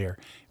outside layer,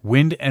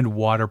 wind and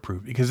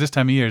waterproof, because this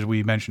time of year, as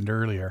we mentioned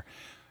earlier,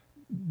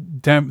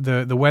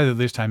 the weather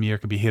this time of year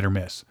could be hit or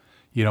miss.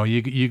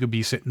 You could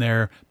be sitting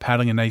there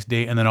paddling a nice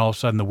day, and then all of a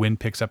sudden the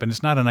wind picks up, and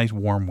it's not a nice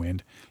warm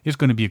wind. It's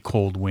going to be a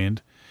cold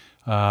wind.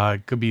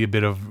 It could be a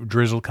bit of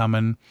drizzle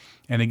coming.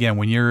 And again,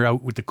 when you're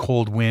out with the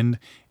cold wind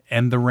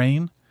and the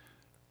rain,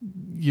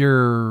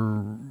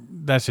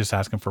 that's just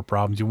asking for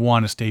problems. You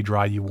want to stay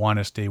dry. You want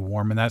to stay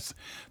warm. And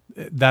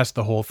that's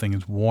the whole thing,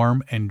 is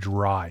warm and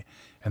dry.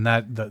 And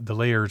that the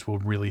layers will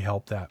really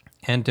help that.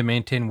 And to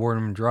maintain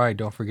warm and dry,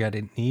 don't forget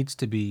it needs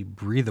to be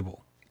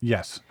breathable.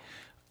 Yes.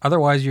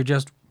 Otherwise, you're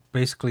just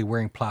basically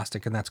wearing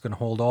plastic, and that's going to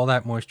hold all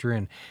that moisture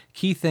in.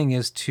 Key thing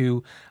is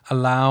to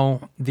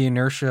allow the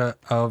inertia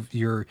of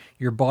your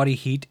body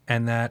heat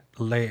and that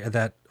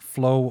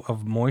flow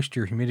of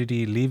moisture,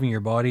 humidity leaving your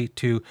body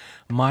to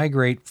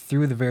migrate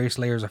through the various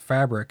layers of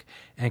fabric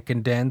and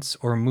condense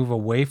or move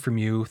away from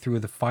you through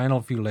the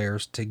final few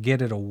layers to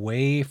get it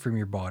away from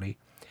your body,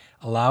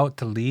 allow it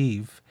to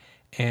leave,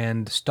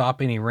 and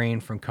stop any rain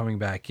from coming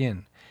back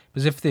in.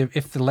 Because if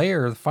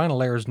the final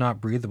layer is not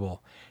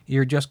breathable,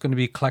 you're just going to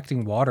be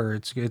collecting water.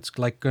 It's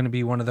like going to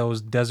be one of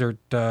those desert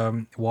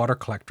water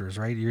collectors,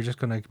 right? You're just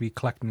going to be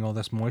collecting all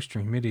this moisture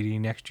and humidity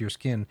next to your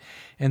skin,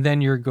 and then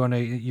you're going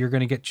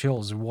to get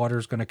chills. Water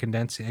is going to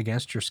condense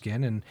against your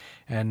skin,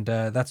 and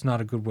that's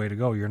not a good way to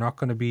go. You're not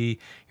going to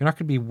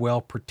be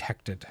well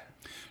protected.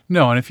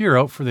 No, and if you're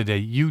out for the day,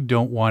 you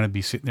don't want to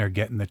be sitting there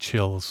getting the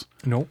chills.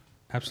 Nope.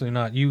 Absolutely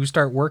not. You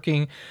start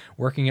working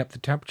up the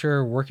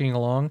temperature, working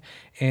along,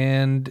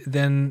 and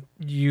then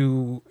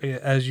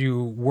as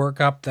you work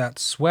up that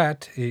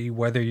sweat,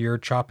 whether you're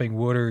chopping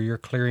wood or you're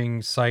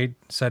clearing site,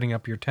 setting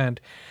up your tent,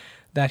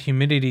 that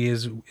humidity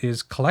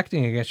is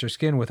collecting against your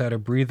skin without a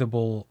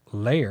breathable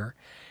layer,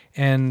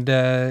 and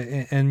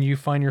you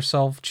find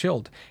yourself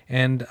chilled.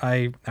 And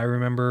I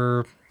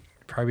remember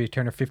probably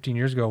 10 or 15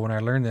 years ago when I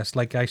learned this,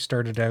 like I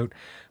started out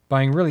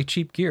buying really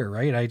cheap gear,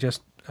 right?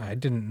 I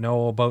didn't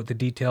know about the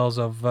details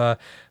of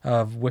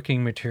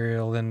wicking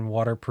material and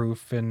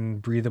waterproof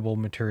and breathable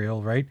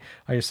material, right?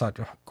 I just thought,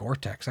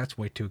 Gore-Tex, that's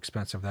way too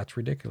expensive. That's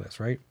ridiculous,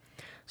 right?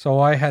 So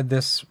I had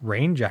this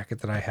rain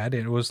jacket that I had,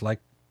 and it was like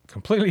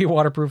completely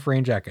waterproof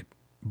rain jacket,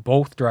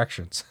 both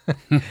directions.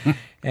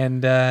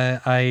 And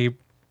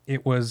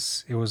it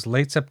was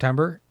late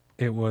September.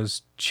 It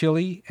was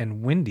chilly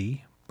and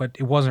windy, but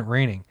it wasn't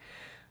raining.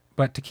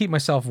 But to keep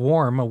myself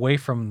warm away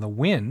from the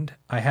wind,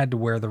 I had to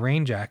wear the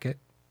rain jacket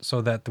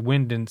so that the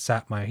wind didn't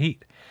sap my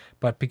heat.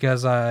 But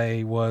because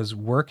I was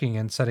working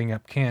and setting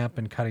up camp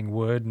and cutting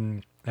wood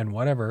and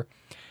whatever,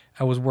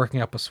 I was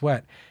working up a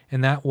sweat.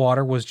 And that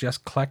water was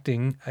just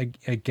collecting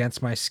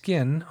against my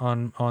skin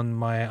on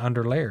my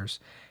under layers.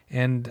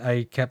 And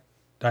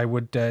I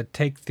would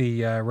take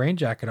the rain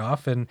jacket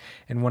off, and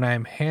when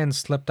my hands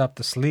slipped up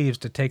the sleeves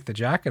to take the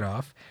jacket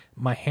off,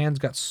 my hands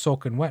got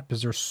soaking wet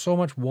because there's so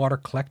much water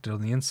collected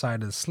on the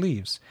inside of the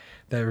sleeves.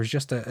 There was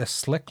just a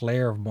slick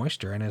layer of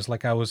moisture, and it's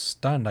like I was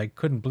stunned. I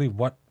couldn't believe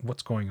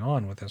what's going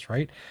on with this,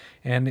 right?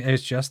 And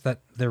it's just that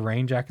the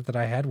rain jacket that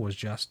I had was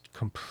just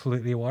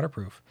completely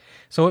waterproof.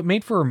 So it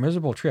made for a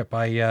miserable trip.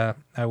 It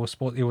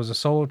was a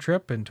solo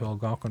trip into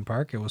Algonquin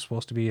Park. It was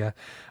supposed to be a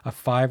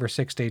 5 or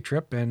 6 day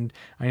trip, and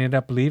I ended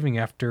up leaving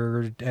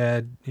after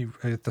at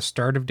the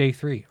start of day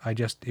 3.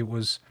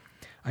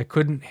 I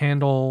couldn't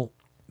handle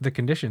the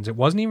conditions. It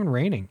wasn't even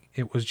raining.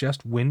 It was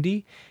just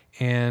windy,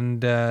 and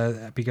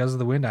because of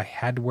the wind, I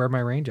had to wear my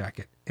rain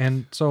jacket.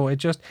 And so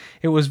it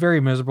was very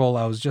miserable.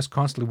 I was just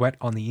constantly wet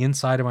on the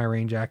inside of my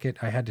rain jacket.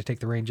 I had to take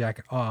the rain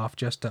jacket off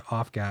just to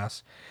off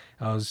gas.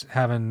 I was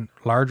having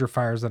larger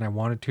fires than I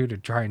wanted to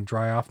try and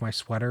dry off my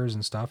sweaters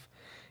and stuff.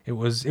 It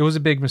was a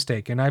big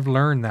mistake, and I've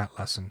learned that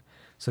lesson.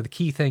 So the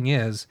key thing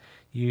is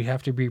you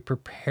have to be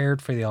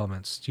prepared for the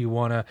elements. You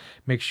want to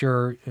make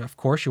sure, of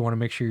course, you want to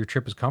make sure your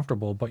trip is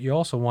comfortable, but you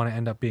also want to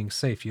end up being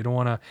safe. You don't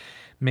want to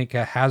make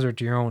a hazard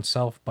to your own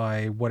self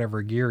by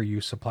whatever gear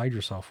you supplied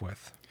yourself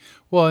with.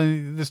 Well,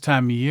 this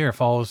time of year,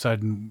 if all of a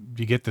sudden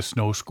you get the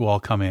snow squall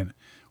come in,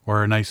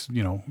 or a nice,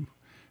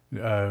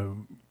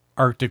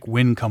 Arctic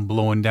wind come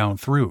blowing down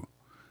through,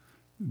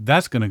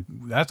 that's gonna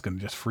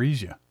just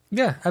freeze you.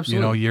 Yeah,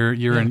 absolutely.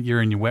 You're in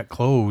your wet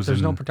clothes. There's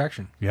no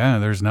protection. Yeah,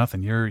 there's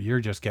nothing. You're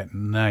just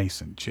getting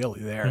nice and chilly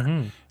there.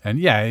 Mm-hmm. And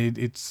yeah,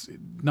 it's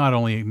not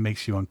only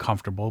makes you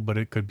uncomfortable, but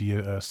it could be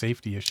a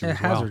safety issue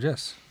as well.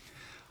 Hazardous.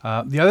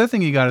 The other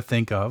thing you got to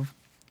think of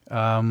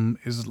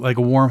is like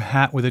a warm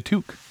hat with a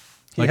toque,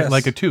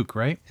 like a toque,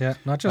 right? Yeah,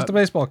 not just a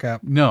baseball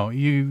cap. No,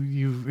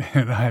 you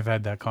and I've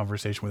had that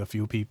conversation with a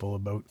few people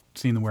about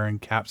seeing them wearing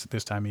caps at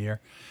this time of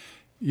year.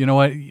 You know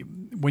what?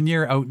 When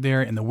you're out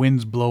there and the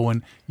wind's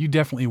blowing, you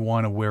definitely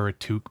want to wear a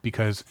toque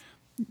because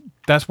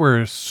that's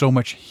where so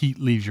much heat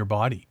leaves your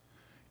body.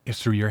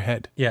 It's through your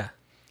head. Yeah.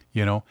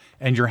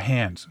 And your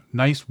hands.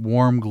 Nice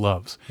warm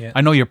gloves. Yeah. I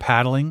know you're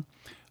paddling,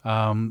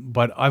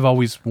 but I've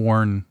always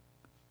worn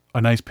a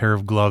nice pair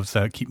of gloves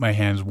that keep my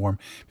hands warm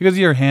because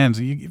your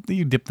hands,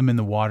 you dip them in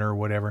the water or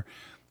whatever,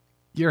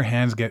 your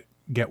hands get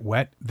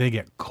wet, they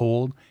get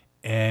cold,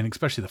 and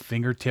especially the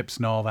fingertips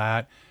and all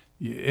that.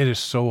 It is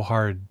so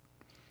hard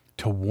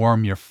to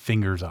warm your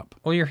fingers up.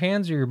 Well, your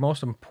hands are your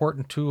most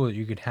important tool that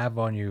you could have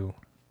on you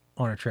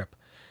on a trip.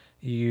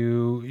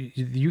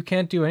 You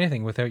can't do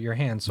anything without your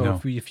hands. So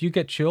No. if you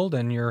get chilled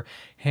and your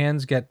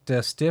hands get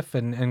stiff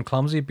and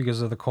clumsy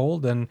because of the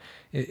cold, then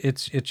it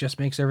just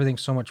makes everything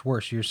so much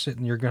worse. You're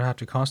going to have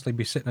to constantly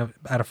be sitting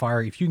at a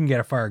fire if you can get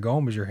a fire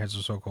going because your hands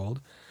are so cold.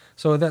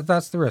 So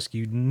that's the risk.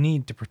 You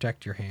need to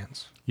protect your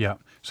hands. Yeah.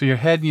 So your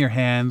head and your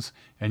hands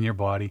and your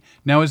body.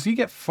 Now, as you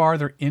get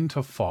farther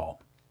into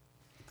fall,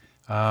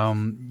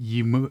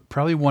 you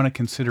probably want to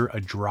consider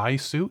a dry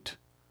suit,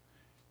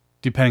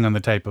 depending on the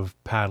type of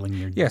paddling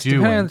you're doing. Yes,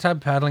 depending on the type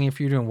of paddling, if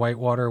you're doing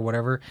whitewater or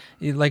whatever,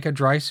 like a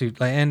dry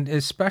suit, and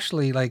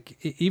especially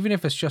even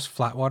if it's just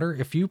flat water,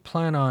 if you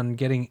plan on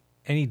getting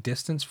any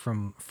distance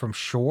from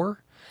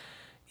shore,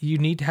 you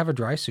need to have a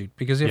dry suit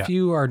because if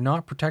you are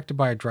not protected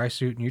by a dry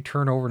suit and you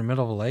turn over in the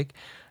middle of a lake,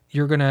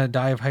 you're going to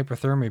die of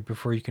hypothermia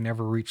before you can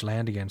ever reach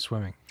land again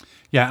swimming.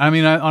 Yeah, I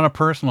mean, on a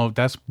personal note,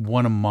 that's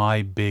one of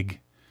my big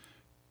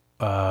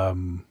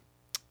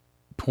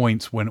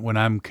points when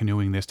I'm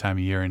canoeing this time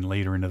of year and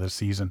later into the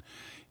season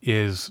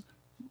is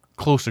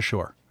close to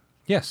shore.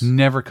 Yes.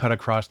 Never cut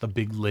across the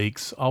big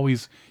lakes.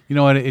 Always,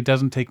 it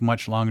doesn't take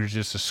much longer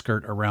just to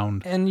skirt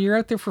around. And you're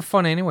out there for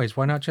fun anyways.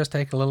 Why not just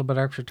take a little bit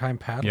extra time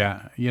paddling?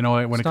 Yeah,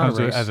 when it not comes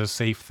a to race. as a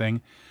safe thing.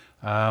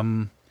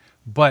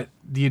 But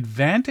the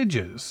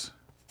advantages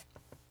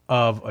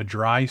of a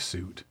dry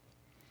suit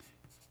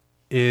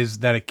is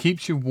that it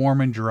keeps you warm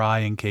and dry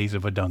in case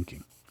of a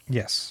dunking.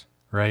 Yes.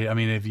 Right? I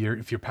mean, if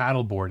you're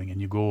paddle boarding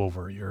and you go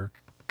over, you're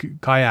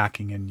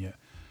kayaking and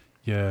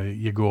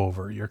you go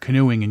over, you're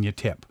canoeing and you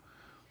tip.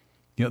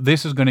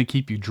 This is going to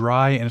keep you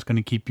dry and it's going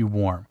to keep you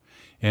warm,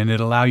 and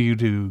it'll allow you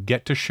to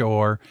get to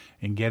shore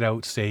and get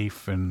out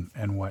safe and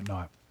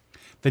whatnot.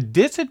 The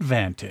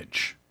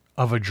disadvantage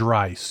of a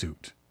dry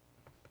suit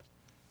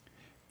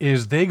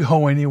is they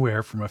go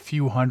anywhere from a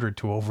few $100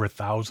 to over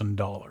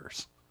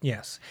 $1,000.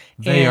 Yes.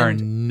 They are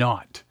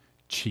not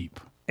cheap.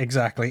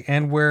 Exactly.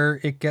 And where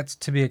it gets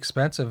to be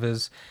expensive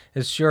is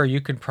sure, you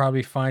could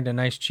probably find a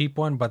nice cheap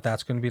one, but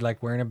that's going to be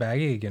like wearing a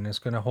baggie again. It's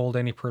going to hold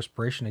any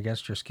perspiration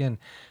against your skin.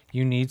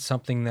 You need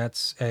something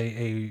that's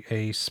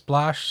a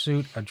splash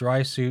suit, a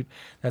dry suit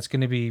that's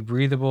going to be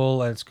breathable,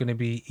 that's going to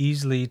be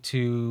easily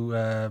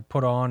to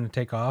put on and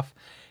take off.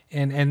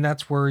 and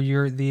that's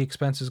where the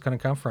expense is going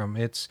to come from.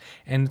 It's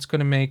going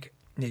to make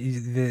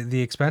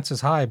the expense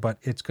is high, but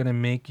it's going to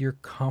make your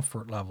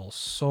comfort level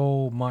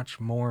so much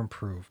more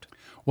improved.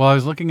 Well, I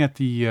was looking at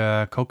the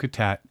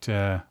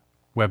Kokatat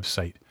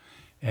website,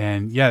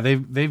 and yeah,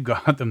 they've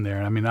got them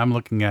there. I mean, I'm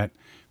looking at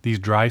these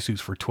dry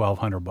suits for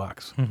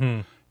 $1,200.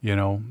 Mm-hmm. You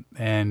know,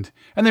 and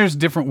there's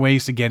different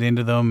ways to get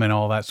into them and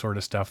all that sort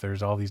of stuff.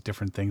 There's all these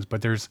different things,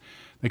 but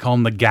they call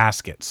them the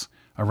gaskets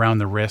around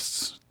the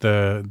wrists,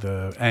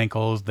 the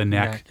ankles, the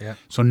neck. Yeah.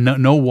 So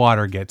no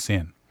water gets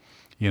in,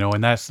 you know,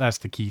 and that's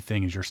the key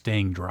thing is you're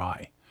staying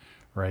dry,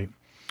 right?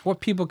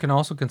 What people can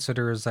also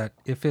consider is that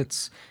if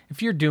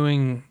you're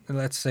doing,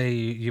 let's say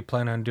you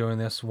plan on doing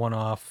this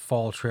one-off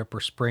fall trip or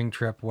spring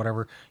trip,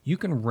 whatever, you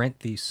can rent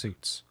these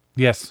suits.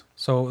 Yes.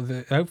 So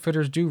the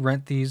outfitters do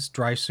rent these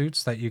dry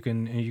suits that you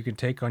can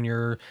take on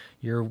your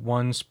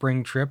one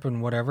spring trip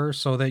and whatever,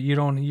 so that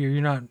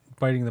you're not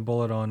biting the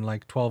bullet on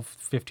like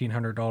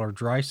 $1,200-$1,500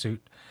 dry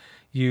suit.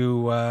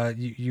 You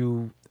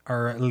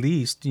are at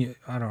least,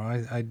 I don't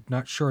know, I'm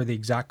not sure the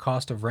exact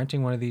cost of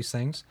renting one of these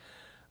things,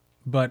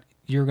 but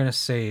you're going to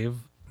save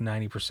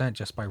 90%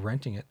 just by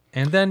renting it.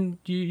 And then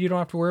you don't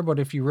have to worry about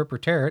if you rip or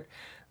tear it,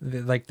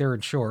 like they're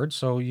insured.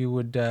 So you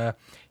would,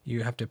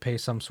 you have to pay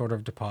some sort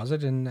of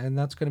deposit and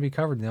that's going to be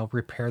covered and they'll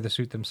repair the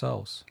suit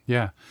themselves.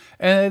 Yeah.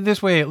 And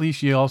this way, at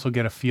least you also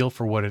get a feel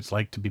for what it's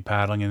like to be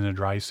paddling in a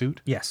dry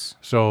suit. Yes.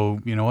 So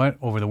you know what,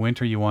 over the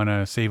winter, you want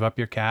to save up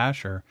your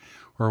cash or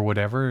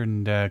whatever,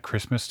 and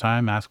Christmas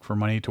time, ask for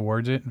money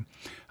towards it.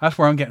 That's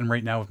where I'm getting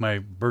right now with my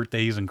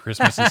birthdays and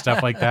Christmas and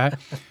stuff like that.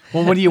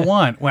 Well, what do you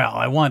want? Well,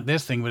 I want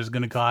this thing, but it's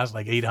going to cost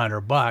like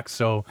 $800.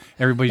 So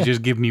everybody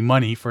just give me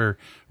money for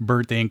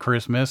birthday and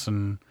Christmas,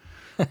 and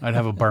I'd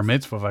have a bar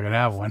mitzvah if I could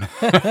have one.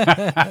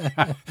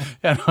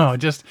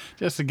 Just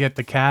to get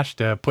the cash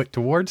to put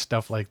towards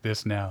stuff like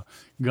this now.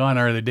 Gone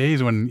are the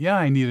days when,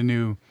 I need a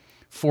new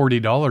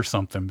 $40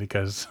 something,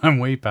 because I'm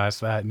way past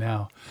that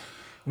now.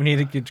 We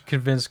need to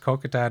convince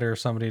Kokatat or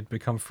somebody to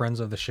become friends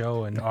of the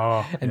show and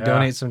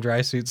donate some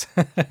dry suits.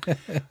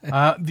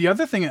 The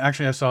other thing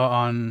actually I saw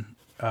on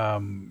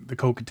the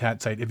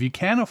Kokatat site, if you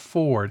can't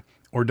afford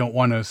or don't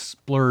want to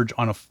splurge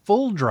on a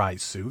full dry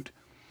suit,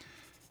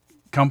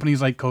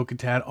 companies like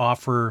Kokatat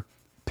offer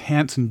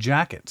pants and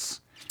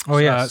jackets. Oh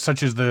yes,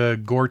 such as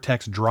the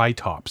Gore-Tex dry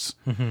tops.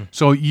 Mm-hmm.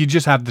 So you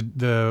just have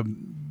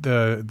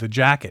the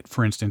jacket,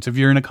 for instance, if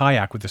you're in a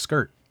kayak with a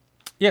skirt.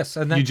 Yes,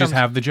 and you just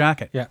have the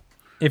jacket. Yeah.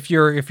 If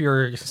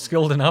you're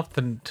skilled enough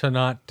to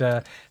not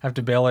have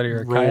to bail out of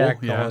your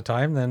kayak all the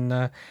time,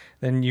 then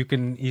you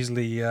can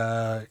easily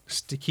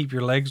keep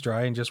your legs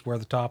dry and just wear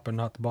the top and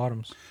not the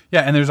bottoms.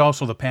 Yeah, and there's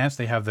also the pants.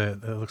 They have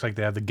it looks like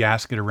they have the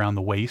gasket around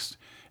the waist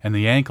and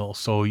the ankle,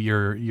 so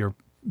your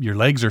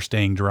legs are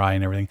staying dry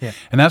and everything. Yeah.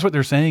 And that's what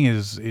they're saying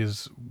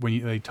is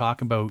when they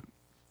talk about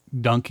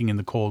dunking in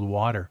the cold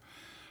water.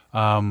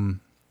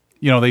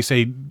 They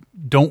say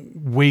don't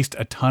waste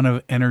a ton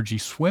of energy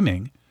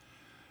swimming.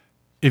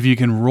 If you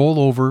can roll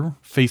over,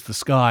 face the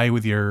sky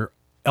with your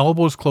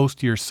elbows close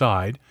to your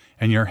side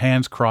and your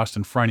hands crossed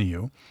in front of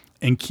you,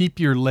 and keep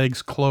your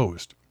legs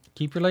closed.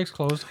 Keep your legs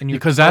closed, and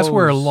because that's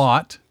where a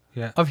lot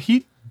of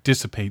heat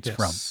dissipates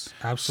from.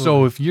 Absolutely.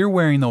 So if you're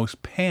wearing those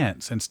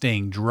pants and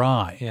staying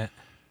dry, yeah,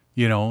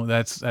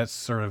 that's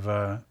sort of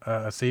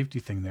a safety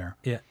thing there.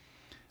 Yeah,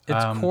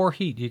 it's core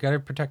heat. You got to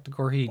protect the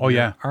core heat. Oh,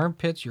 your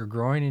armpits, your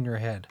groin, and your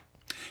head.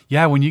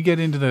 Yeah, when you get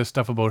into the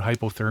stuff about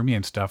hypothermia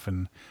and stuff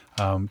and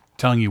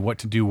telling you what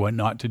to do, what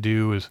not to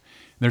do, is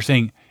they're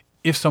saying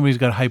if somebody's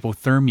got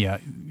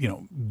hypothermia,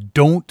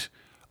 don't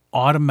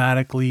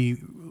automatically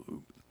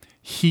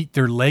heat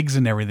their legs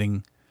and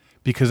everything,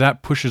 because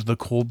that pushes the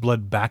cold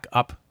blood back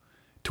up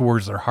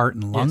towards their heart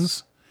and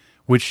lungs,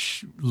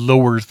 which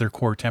lowers their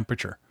core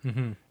temperature.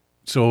 Mm-hmm.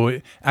 So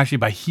actually,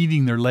 by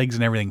heating their legs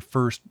and everything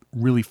first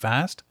really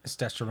fast, it's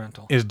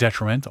detrimental.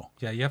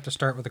 Yeah, you have to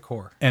start with the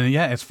core. And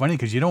it's funny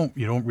because you don't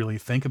really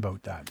think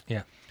about that.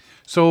 Yeah.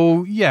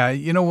 So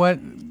you know what?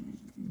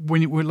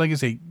 When like I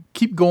say,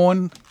 keep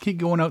going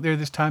out there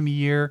this time of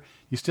year.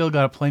 You still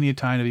got plenty of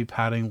time to be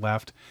paddling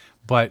left,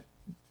 but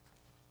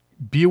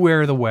be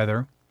aware of the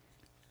weather.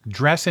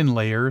 Dress in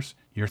layers.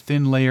 Your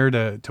thin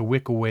layer to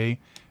wick away.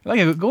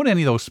 Like go to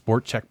any of those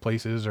sport check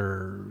places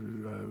or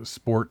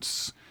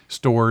sports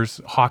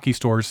stores, hockey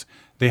stores.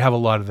 They have a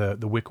lot of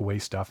the wick away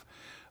stuff.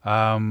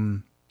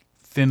 Thin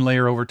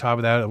layer over top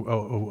of that,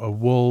 a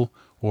wool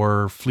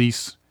or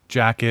fleece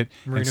jacket,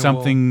 Merino and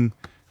something. Wool.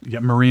 Yeah,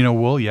 merino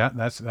wool. Yeah,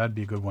 that'd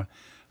be a good one.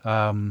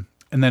 And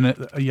then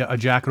a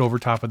jacket over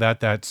top of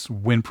that's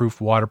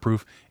windproof,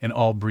 waterproof, and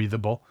all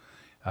breathable.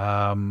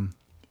 And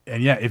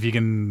if you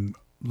can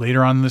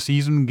later on in the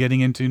season,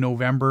 getting into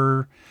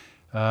November,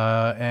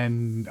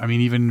 and I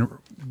mean even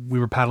we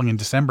were paddling in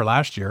December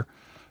last year.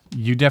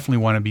 You definitely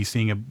want to be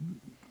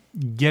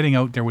getting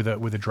out there with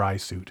a dry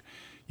suit.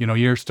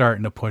 You're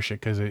starting to push it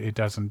because it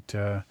doesn't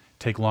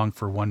take long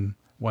for one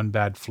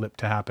bad flip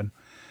to happen.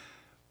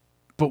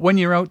 But when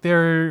you're out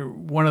there,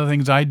 one of the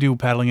things I do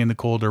paddling in the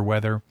colder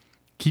weather,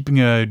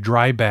 keeping a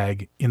dry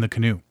bag in the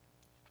canoe.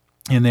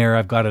 In there,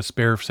 I've got a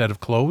spare set of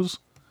clothes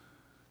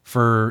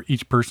for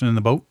each person in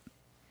the boat.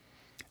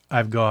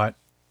 I've got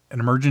an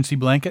emergency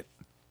blanket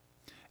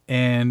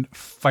and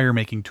fire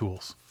making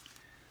tools.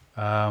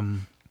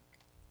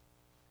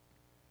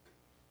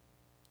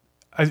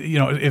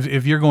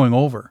 If you're going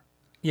over,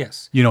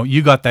 Yes.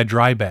 you got that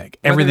dry bag.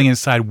 Everything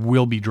inside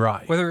will be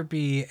dry. Whether it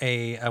be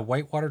a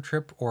whitewater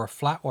trip or a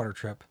flat water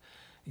trip,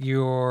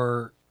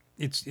 if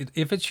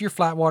it's your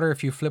flat water,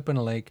 if you flip in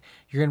a lake,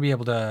 you're going to be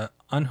able to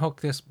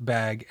unhook this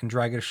bag and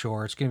drag it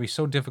ashore. It's going to be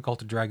so difficult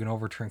to drag an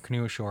overturned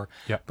canoe ashore.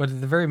 Yep. But at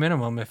the very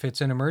minimum, if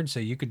it's an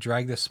emergency, you could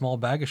drag this small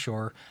bag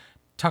ashore,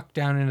 tuck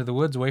down into the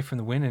woods away from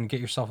the wind, and get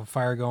yourself a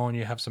fire going.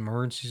 You have some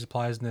emergency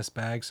supplies in this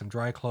bag, some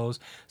dry clothes,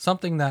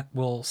 something that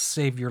will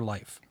save your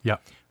life. Yeah.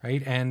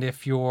 Right. And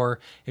if you're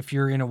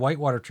in a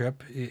whitewater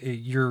trip,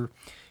 you're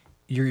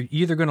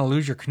either going to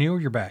lose your canoe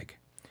or your bag.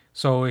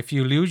 So if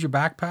you lose your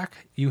backpack,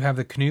 you have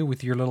the canoe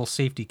with your little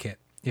safety kit.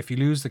 If you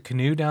lose the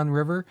canoe down the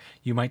river,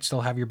 you might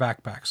still have your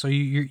backpack. So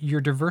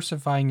you're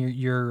diversifying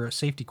your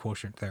safety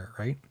quotient there,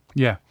 right?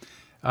 Yeah.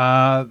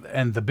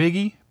 And the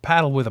biggie,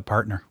 paddle with a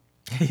partner.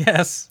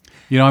 Yes.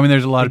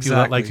 There's a lot of people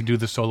that like Exactly. to do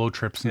the solo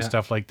trips and Yeah.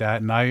 stuff like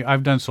that. And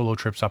I've done solo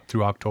trips up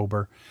through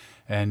October.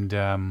 And,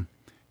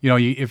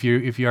 if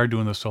you are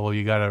doing the solo,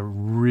 you got to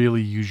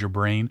really use your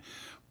brain.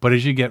 But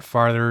as you get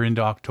farther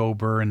into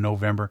October and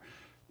November,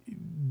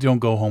 don't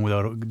go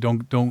home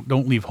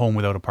don't leave home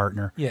without a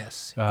partner.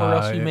 Yes. Or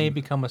else you may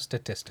become a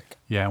statistic.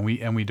 Yeah,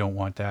 and we don't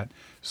want that.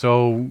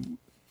 So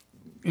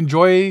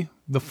enjoy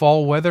the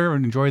fall weather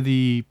and enjoy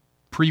the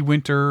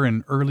pre-winter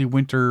and early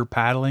winter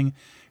paddling.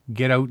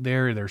 Get out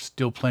there. There's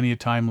still plenty of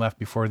time left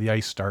before the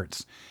ice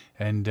starts.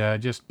 And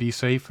just be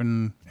safe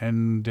and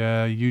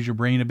use your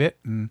brain a bit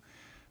and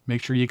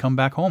make sure you come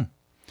back home.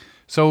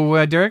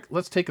 So, Derek,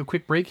 let's take a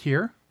quick break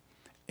here.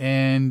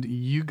 And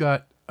you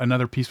got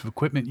another piece of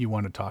equipment you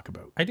want to talk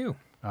about. I do.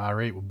 All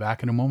right, we'll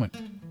back in a moment.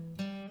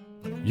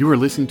 You are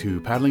listening to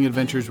Paddling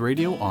Adventures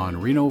Radio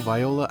on Reno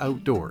Viola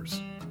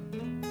Outdoors.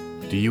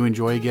 Do you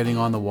enjoy getting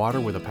on the water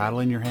with a paddle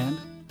in your hand?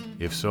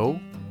 If so,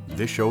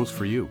 this show's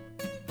for you.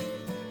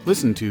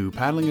 Listen to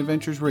Paddling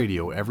Adventures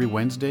Radio every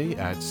Wednesday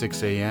at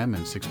 6 a.m.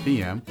 and 6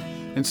 p.m.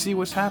 and see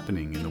what's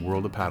happening in the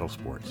world of paddle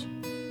sports.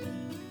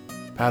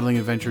 Paddling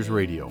Adventures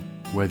Radio,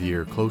 whether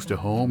you're close to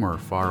home or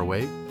far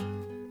away,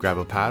 grab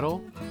a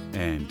paddle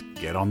and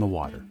get on the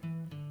water.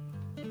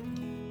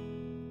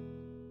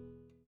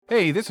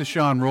 Hey, this is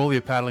Sean Rowley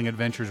of Paddling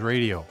Adventures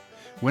Radio.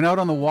 When out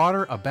on the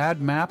water, a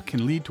bad map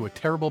can lead to a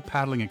terrible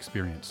paddling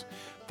experience.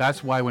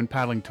 That's why when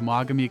paddling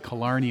Temagami,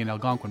 Killarney, and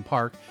Algonquin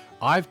Park,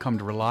 I've come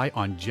to rely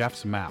on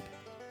Jeff's Map.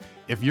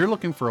 If you're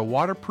looking for a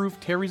waterproof,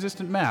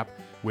 tear-resistant map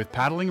with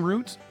paddling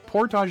routes,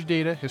 portage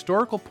data,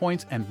 historical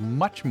points, and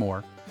much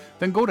more,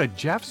 then go to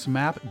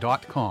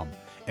jeffsmap.com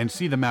and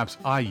see the maps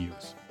I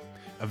use.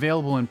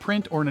 Available in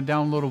print or in a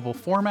downloadable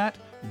format,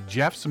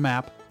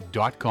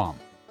 jeffsmap.com.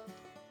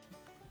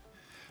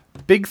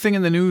 Big thing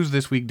in the news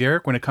this week,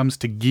 Derek, when it comes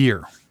to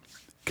gear.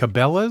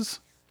 Cabela's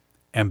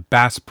and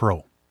Bass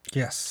Pro.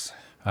 Yes.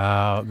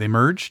 They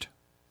merged.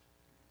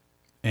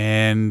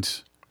 And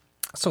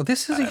So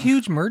this is a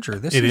huge merger.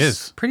 This it is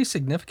is. pretty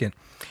significant.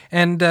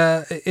 And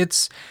I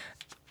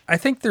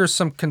think there's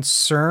some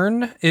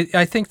concern.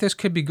 I think this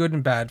could be good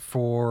and bad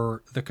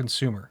for the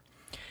consumer.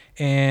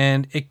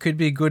 And it could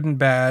be good and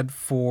bad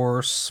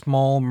for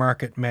small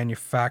market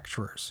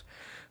manufacturers.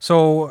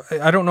 So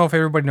I don't know if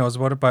everybody knows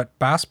about it, but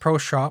Bass Pro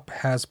Shop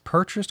has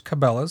purchased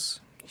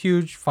Cabela's,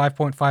 huge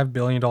 $5.5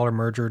 billion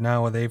merger.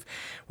 Now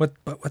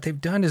what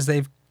they've done is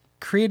they've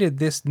created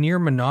this near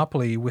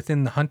monopoly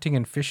within the hunting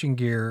and fishing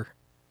gear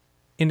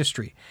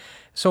industry.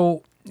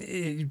 So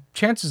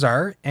chances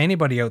are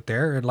anybody out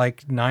there,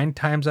 like 9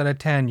 times out of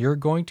 10, you're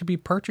going to be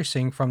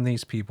purchasing from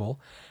these people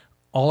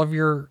all of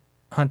your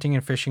hunting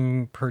and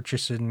fishing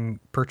purchasing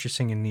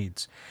and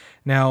needs.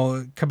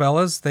 Now,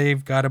 Cabela's,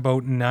 they've got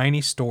about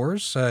 90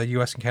 stores,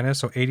 U.S. and Canada,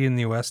 so 80 in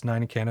the U.S.,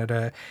 9 in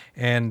Canada,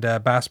 and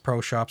Bass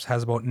Pro Shops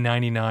has about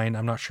 99.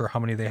 I'm not sure how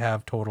many they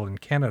have total in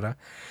Canada.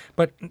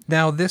 But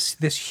now this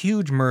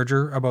huge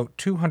merger, about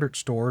 200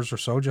 stores or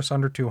so, just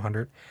under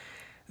 200,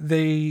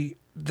 the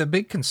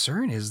big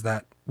concern is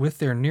that with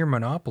their near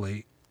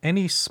monopoly,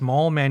 any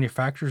small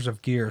manufacturers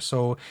of gear,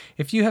 so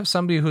if you have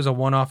somebody who's a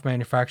one-off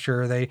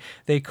manufacturer,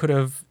 they could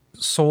have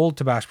sold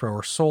to Bass Pro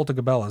or sold to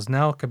Cabela's.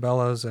 Now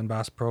Cabela's and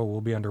Bass Pro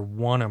will be under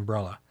one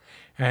umbrella.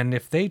 And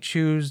if they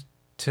choose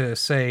to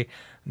say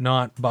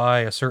not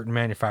buy a certain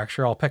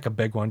manufacturer, I'll pick a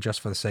big one just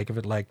for the sake of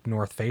it, like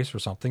North Face or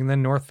something,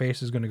 then North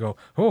Face is going to go,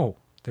 oh,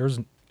 there's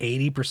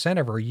 80%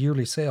 of our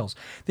yearly sales.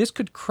 This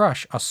could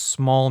crush a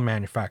small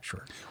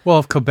manufacturer. well,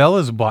 if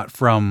Cabela's bought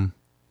from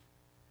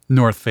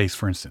North Face,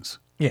 for instance,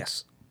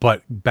 Yes,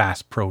 but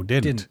Bass Pro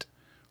didn't.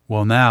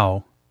 Well,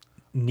 now,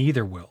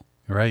 Neither will.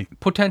 right?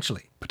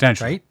 Potentially.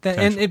 Potentially. Right?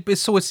 And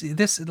so it's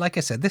this, like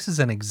I said, this is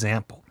an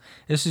example.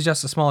 This is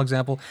just a small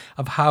example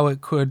of how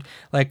it could,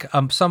 like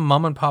some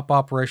mom and pop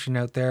operation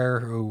out there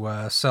who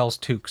sells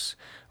toques,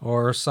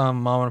 or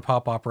some mom and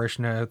pop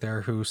operation out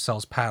there who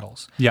sells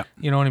paddles. Yeah.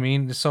 You know what I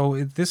mean?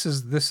 So this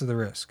is the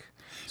risk.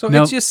 So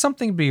Now- it's just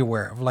something to be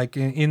aware of, like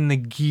in the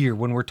gear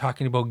when we're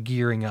talking about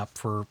gearing up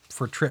for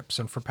trips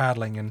and for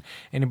paddling and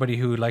anybody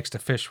who likes to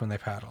fish when they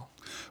paddle.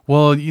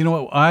 Well, you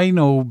know what? I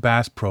know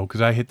Bass Pro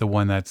because I hit the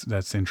one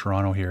that's in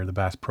Toronto here, the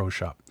Bass Pro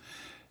Shop.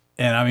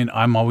 And I mean,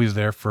 I'm always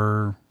there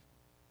for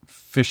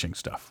fishing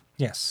stuff.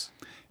 Yes.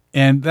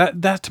 And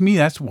that to me,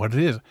 that's what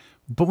it is.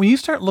 But when you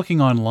start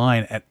looking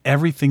online at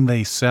everything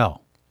they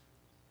sell,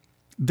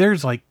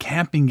 there's like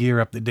camping gear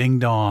up the ding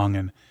dong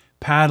and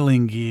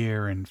paddling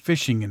gear and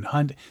fishing and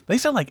hunting. They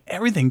sell like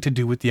everything to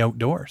do with the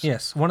outdoors.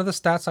 Yes. One of the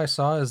stats I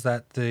saw is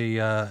that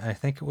I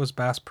think it was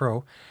Bass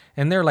Pro,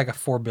 and they're like a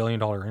 $4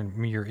 billion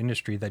a year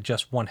industry that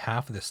just won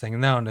half of this thing.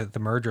 And now the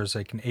merger is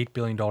like an $8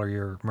 billion a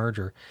year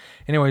merger.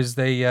 Anyways,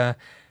 they a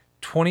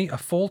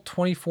full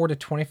 24 to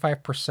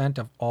 25%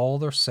 of all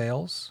their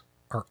sales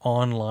are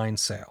online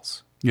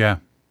sales. Yeah.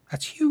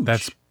 That's huge.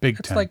 That's big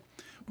That's time. like,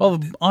 Well,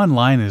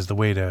 online is the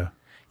way to.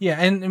 yeah,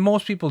 and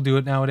most people do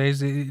it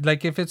nowadays.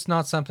 Like if it's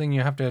not something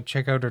you have to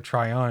check out or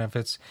try on,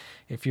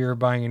 if you're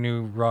buying a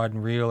new rod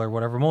and reel or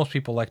whatever, most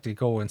people like to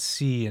go and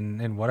see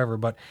and whatever.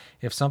 But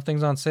if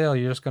something's on sale,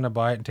 you're just going to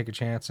buy it and take a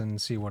chance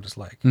and see what it's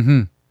like.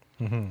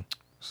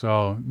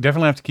 So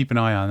definitely have to keep an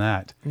eye on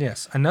that.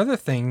 Yes. Another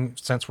thing,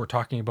 since we're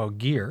talking about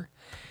gear,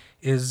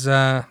 is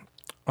on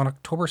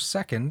October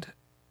 2nd,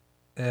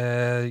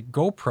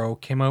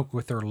 GoPro came out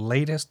with their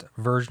latest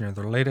version of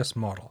their latest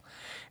model.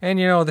 And,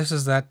 you know, this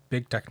is that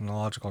big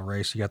technological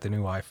race. You got the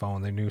new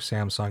iPhone, the new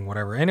Samsung,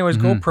 whatever. Anyways,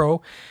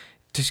 GoPro,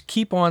 to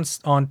keep on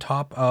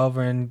top of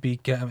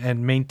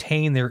and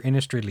maintain their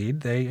industry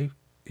lead,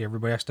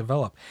 everybody has to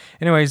develop.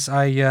 Anyways,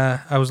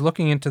 I was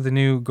looking into the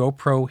new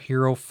GoPro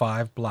Hero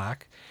 5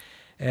 Black,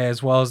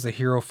 as well as the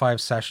Hero 5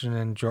 Session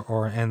and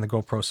the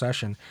GoPro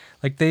Session.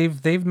 Like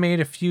they've made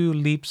a few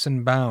leaps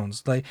and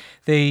bounds. Like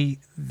a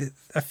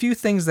few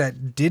things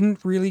that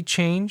didn't really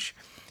change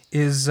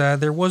is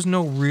there was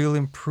no real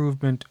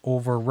improvement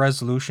over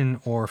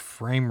resolution or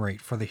frame rate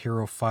for the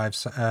Hero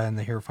 5 and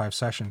the Hero 5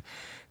 Session.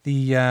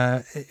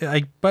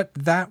 But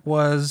that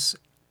was.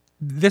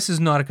 This is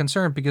not a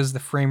concern because the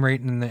frame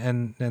rate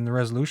and the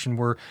resolution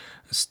are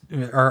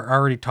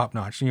already top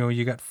notch. You know,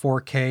 you got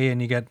 4K and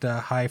you got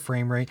high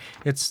frame rate.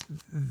 It's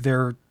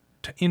their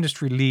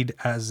industry lead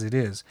as it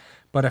is.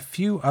 But a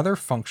few other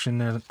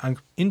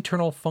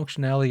internal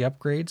functionality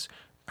upgrades,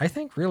 I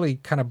think, really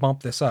kind of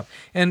bump this up.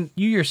 And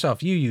you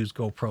yourself, you use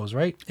GoPros,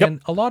 right? Yep. And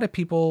a lot of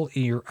people,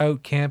 you're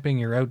out camping,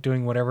 you're out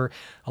doing whatever.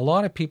 A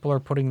lot of people are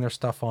putting their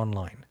stuff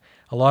online.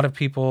 A lot of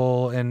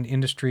people in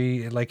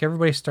industry, like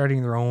everybody's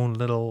starting their own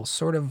little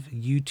sort of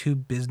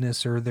YouTube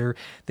business, or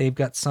they've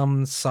got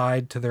some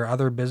side to their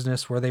other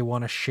business where they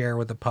want to share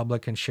with the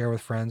public and share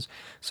with friends.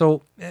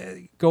 So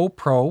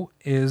GoPro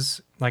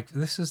is like,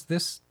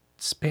 this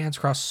spans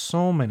across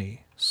so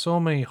many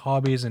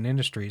hobbies and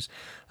industries.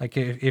 Like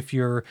if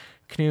you're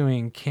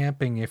canoeing,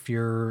 camping, if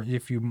you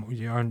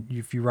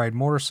ride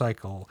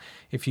motorcycle,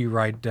 if you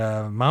ride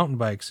mountain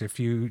bikes,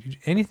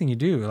 anything you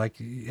do, like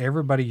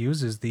everybody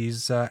uses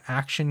these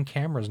action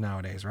cameras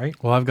nowadays, right?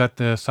 Well, I've got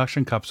the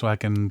suction cup so I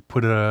can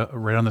put it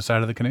right on the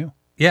side of the canoe.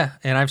 Yeah,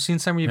 and I've seen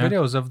some of your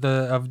videos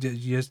of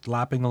just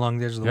lapping along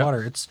the edge of the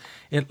water.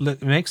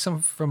 It makes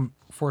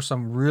for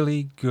some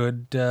really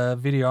good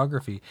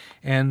videography.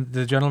 And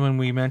the gentleman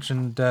we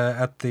mentioned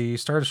at the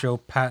start of the show,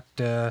 Pat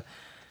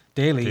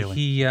Daly,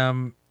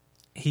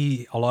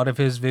 he a lot of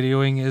his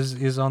videoing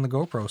is on the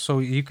GoPro, so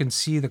you can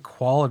see the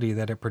quality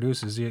that it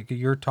produces.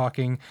 You're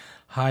talking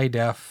high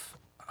def,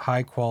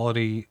 high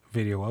quality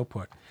video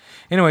output.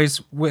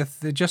 Anyways,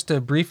 just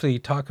to briefly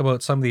talk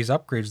about some of these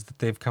upgrades that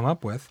they've come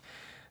up with.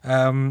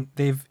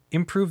 They've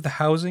improved the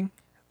housing.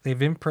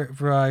 They've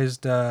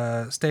improvised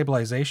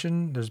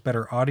stabilization. There's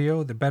better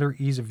audio, the better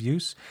ease of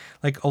use.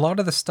 Like a lot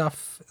of the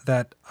stuff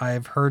that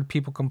I've heard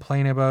people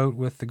complain about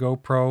with the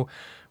GoPro,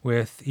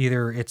 with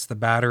either it's the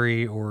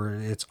battery or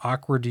it's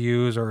awkward to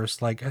use, or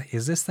it's like,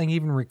 is this thing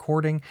even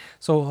recording?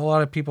 So a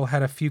lot of people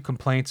had a few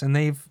complaints, and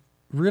they've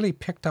really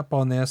picked up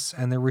on this,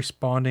 and they're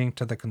responding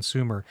to the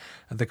consumer,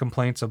 the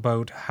complaints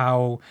about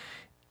how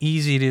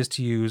easy it is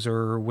to use,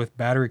 or with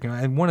battery,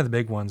 and one of the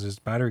big ones is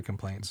battery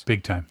complaints.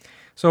 Big time.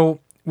 So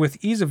with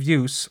ease of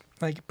use,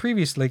 like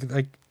previously,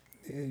 like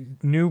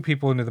new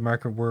people into the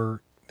market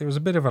there was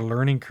a bit of a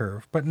learning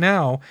curve, but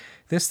now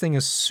this thing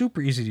is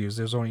super easy to use.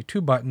 There's only 2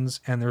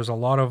 buttons, and there's a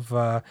lot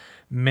of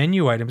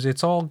menu items.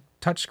 It's all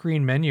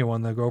touchscreen menu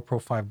on the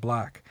GoPro 5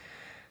 Black.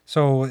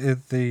 So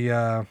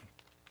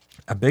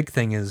a big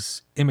thing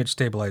is image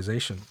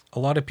stabilization. A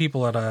lot of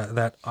people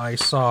that I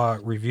saw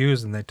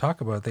reviews and they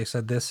talk about it, they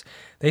said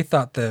they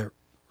thought the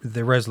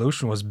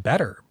resolution was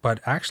better, but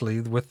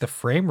actually with the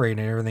frame rate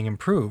and everything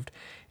improved,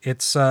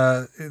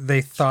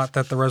 they thought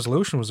that the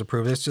resolution was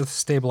improved. It's just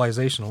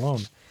stabilization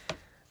alone.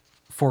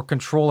 For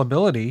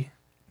controllability,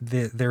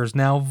 there's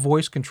now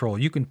voice control.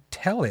 You can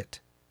tell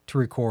it to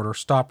record or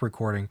stop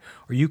recording,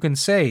 or you can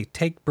say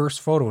take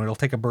burst photo and it'll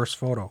take a burst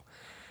photo.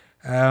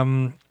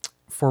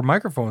 For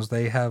microphones,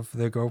 they have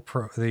the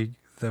GoPro,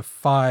 the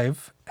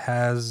 5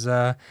 has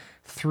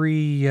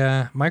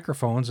 3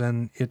 microphones,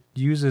 and it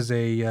uses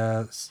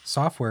a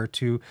software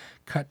to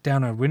cut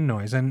down on wind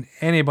noise. And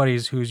anybody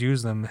who's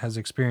used them has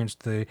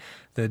experienced the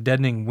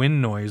deadening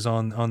wind noise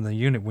on the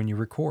unit when you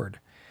record.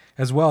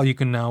 As well, you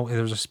can now,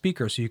 there's a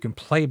speaker, so you can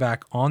play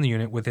back on the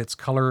unit with its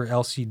color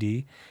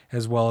LCD,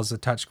 as well as the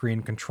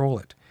touchscreen control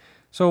it.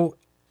 So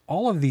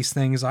all of these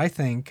things, I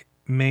think,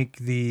 make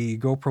the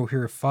GoPro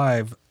Hero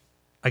 5,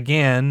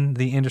 again,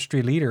 the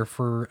industry leader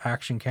for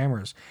action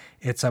cameras.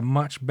 It's a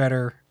much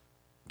better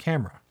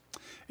camera.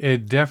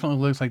 It definitely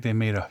looks like they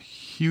made a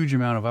huge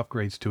amount of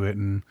upgrades to it,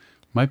 and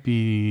might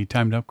be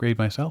time to upgrade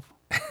myself.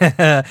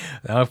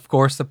 Of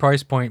course, the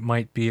price point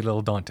might be a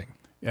little daunting.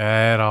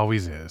 It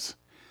always is.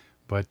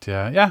 But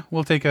yeah,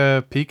 we'll take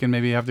a peek and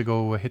maybe have to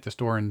go hit the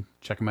store and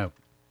check them out.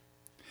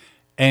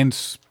 And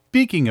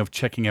speaking of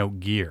checking out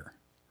gear,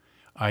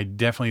 I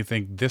definitely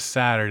think this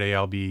Saturday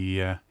I'll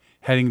be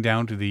heading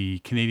down to the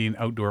Canadian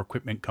Outdoor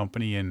Equipment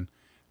Company in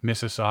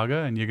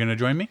Mississauga, and you're going to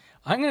join me?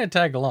 I'm going to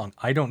tag along.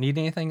 I don't need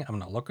anything. I'm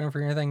not looking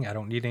for anything. I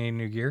don't need any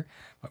new gear.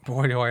 But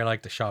boy, do I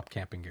like to shop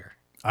camping gear.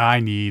 I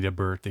need a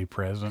birthday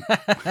present.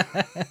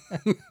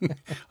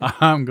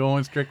 I'm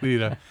going strictly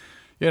to,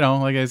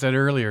 like I said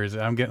earlier,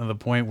 I'm getting to the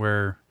point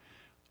where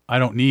I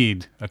don't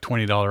need a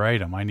 $20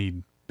 item. I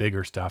need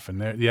bigger stuff. And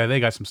they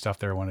got some stuff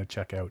there I want to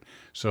check out.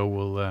 So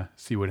we'll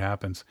see what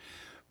happens.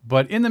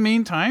 But in the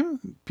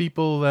meantime,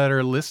 people that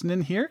are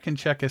listening here can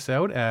check us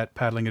out at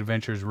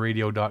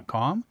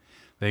paddlingadventuresradio.com.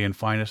 They can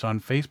find us on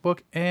Facebook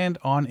and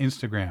on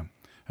Instagram.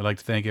 I'd like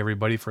to thank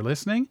everybody for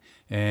listening,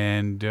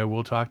 and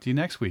we'll talk to you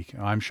next week.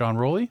 I'm Sean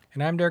Rowley.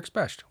 And I'm Derek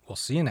Specht. We'll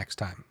see you next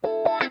time.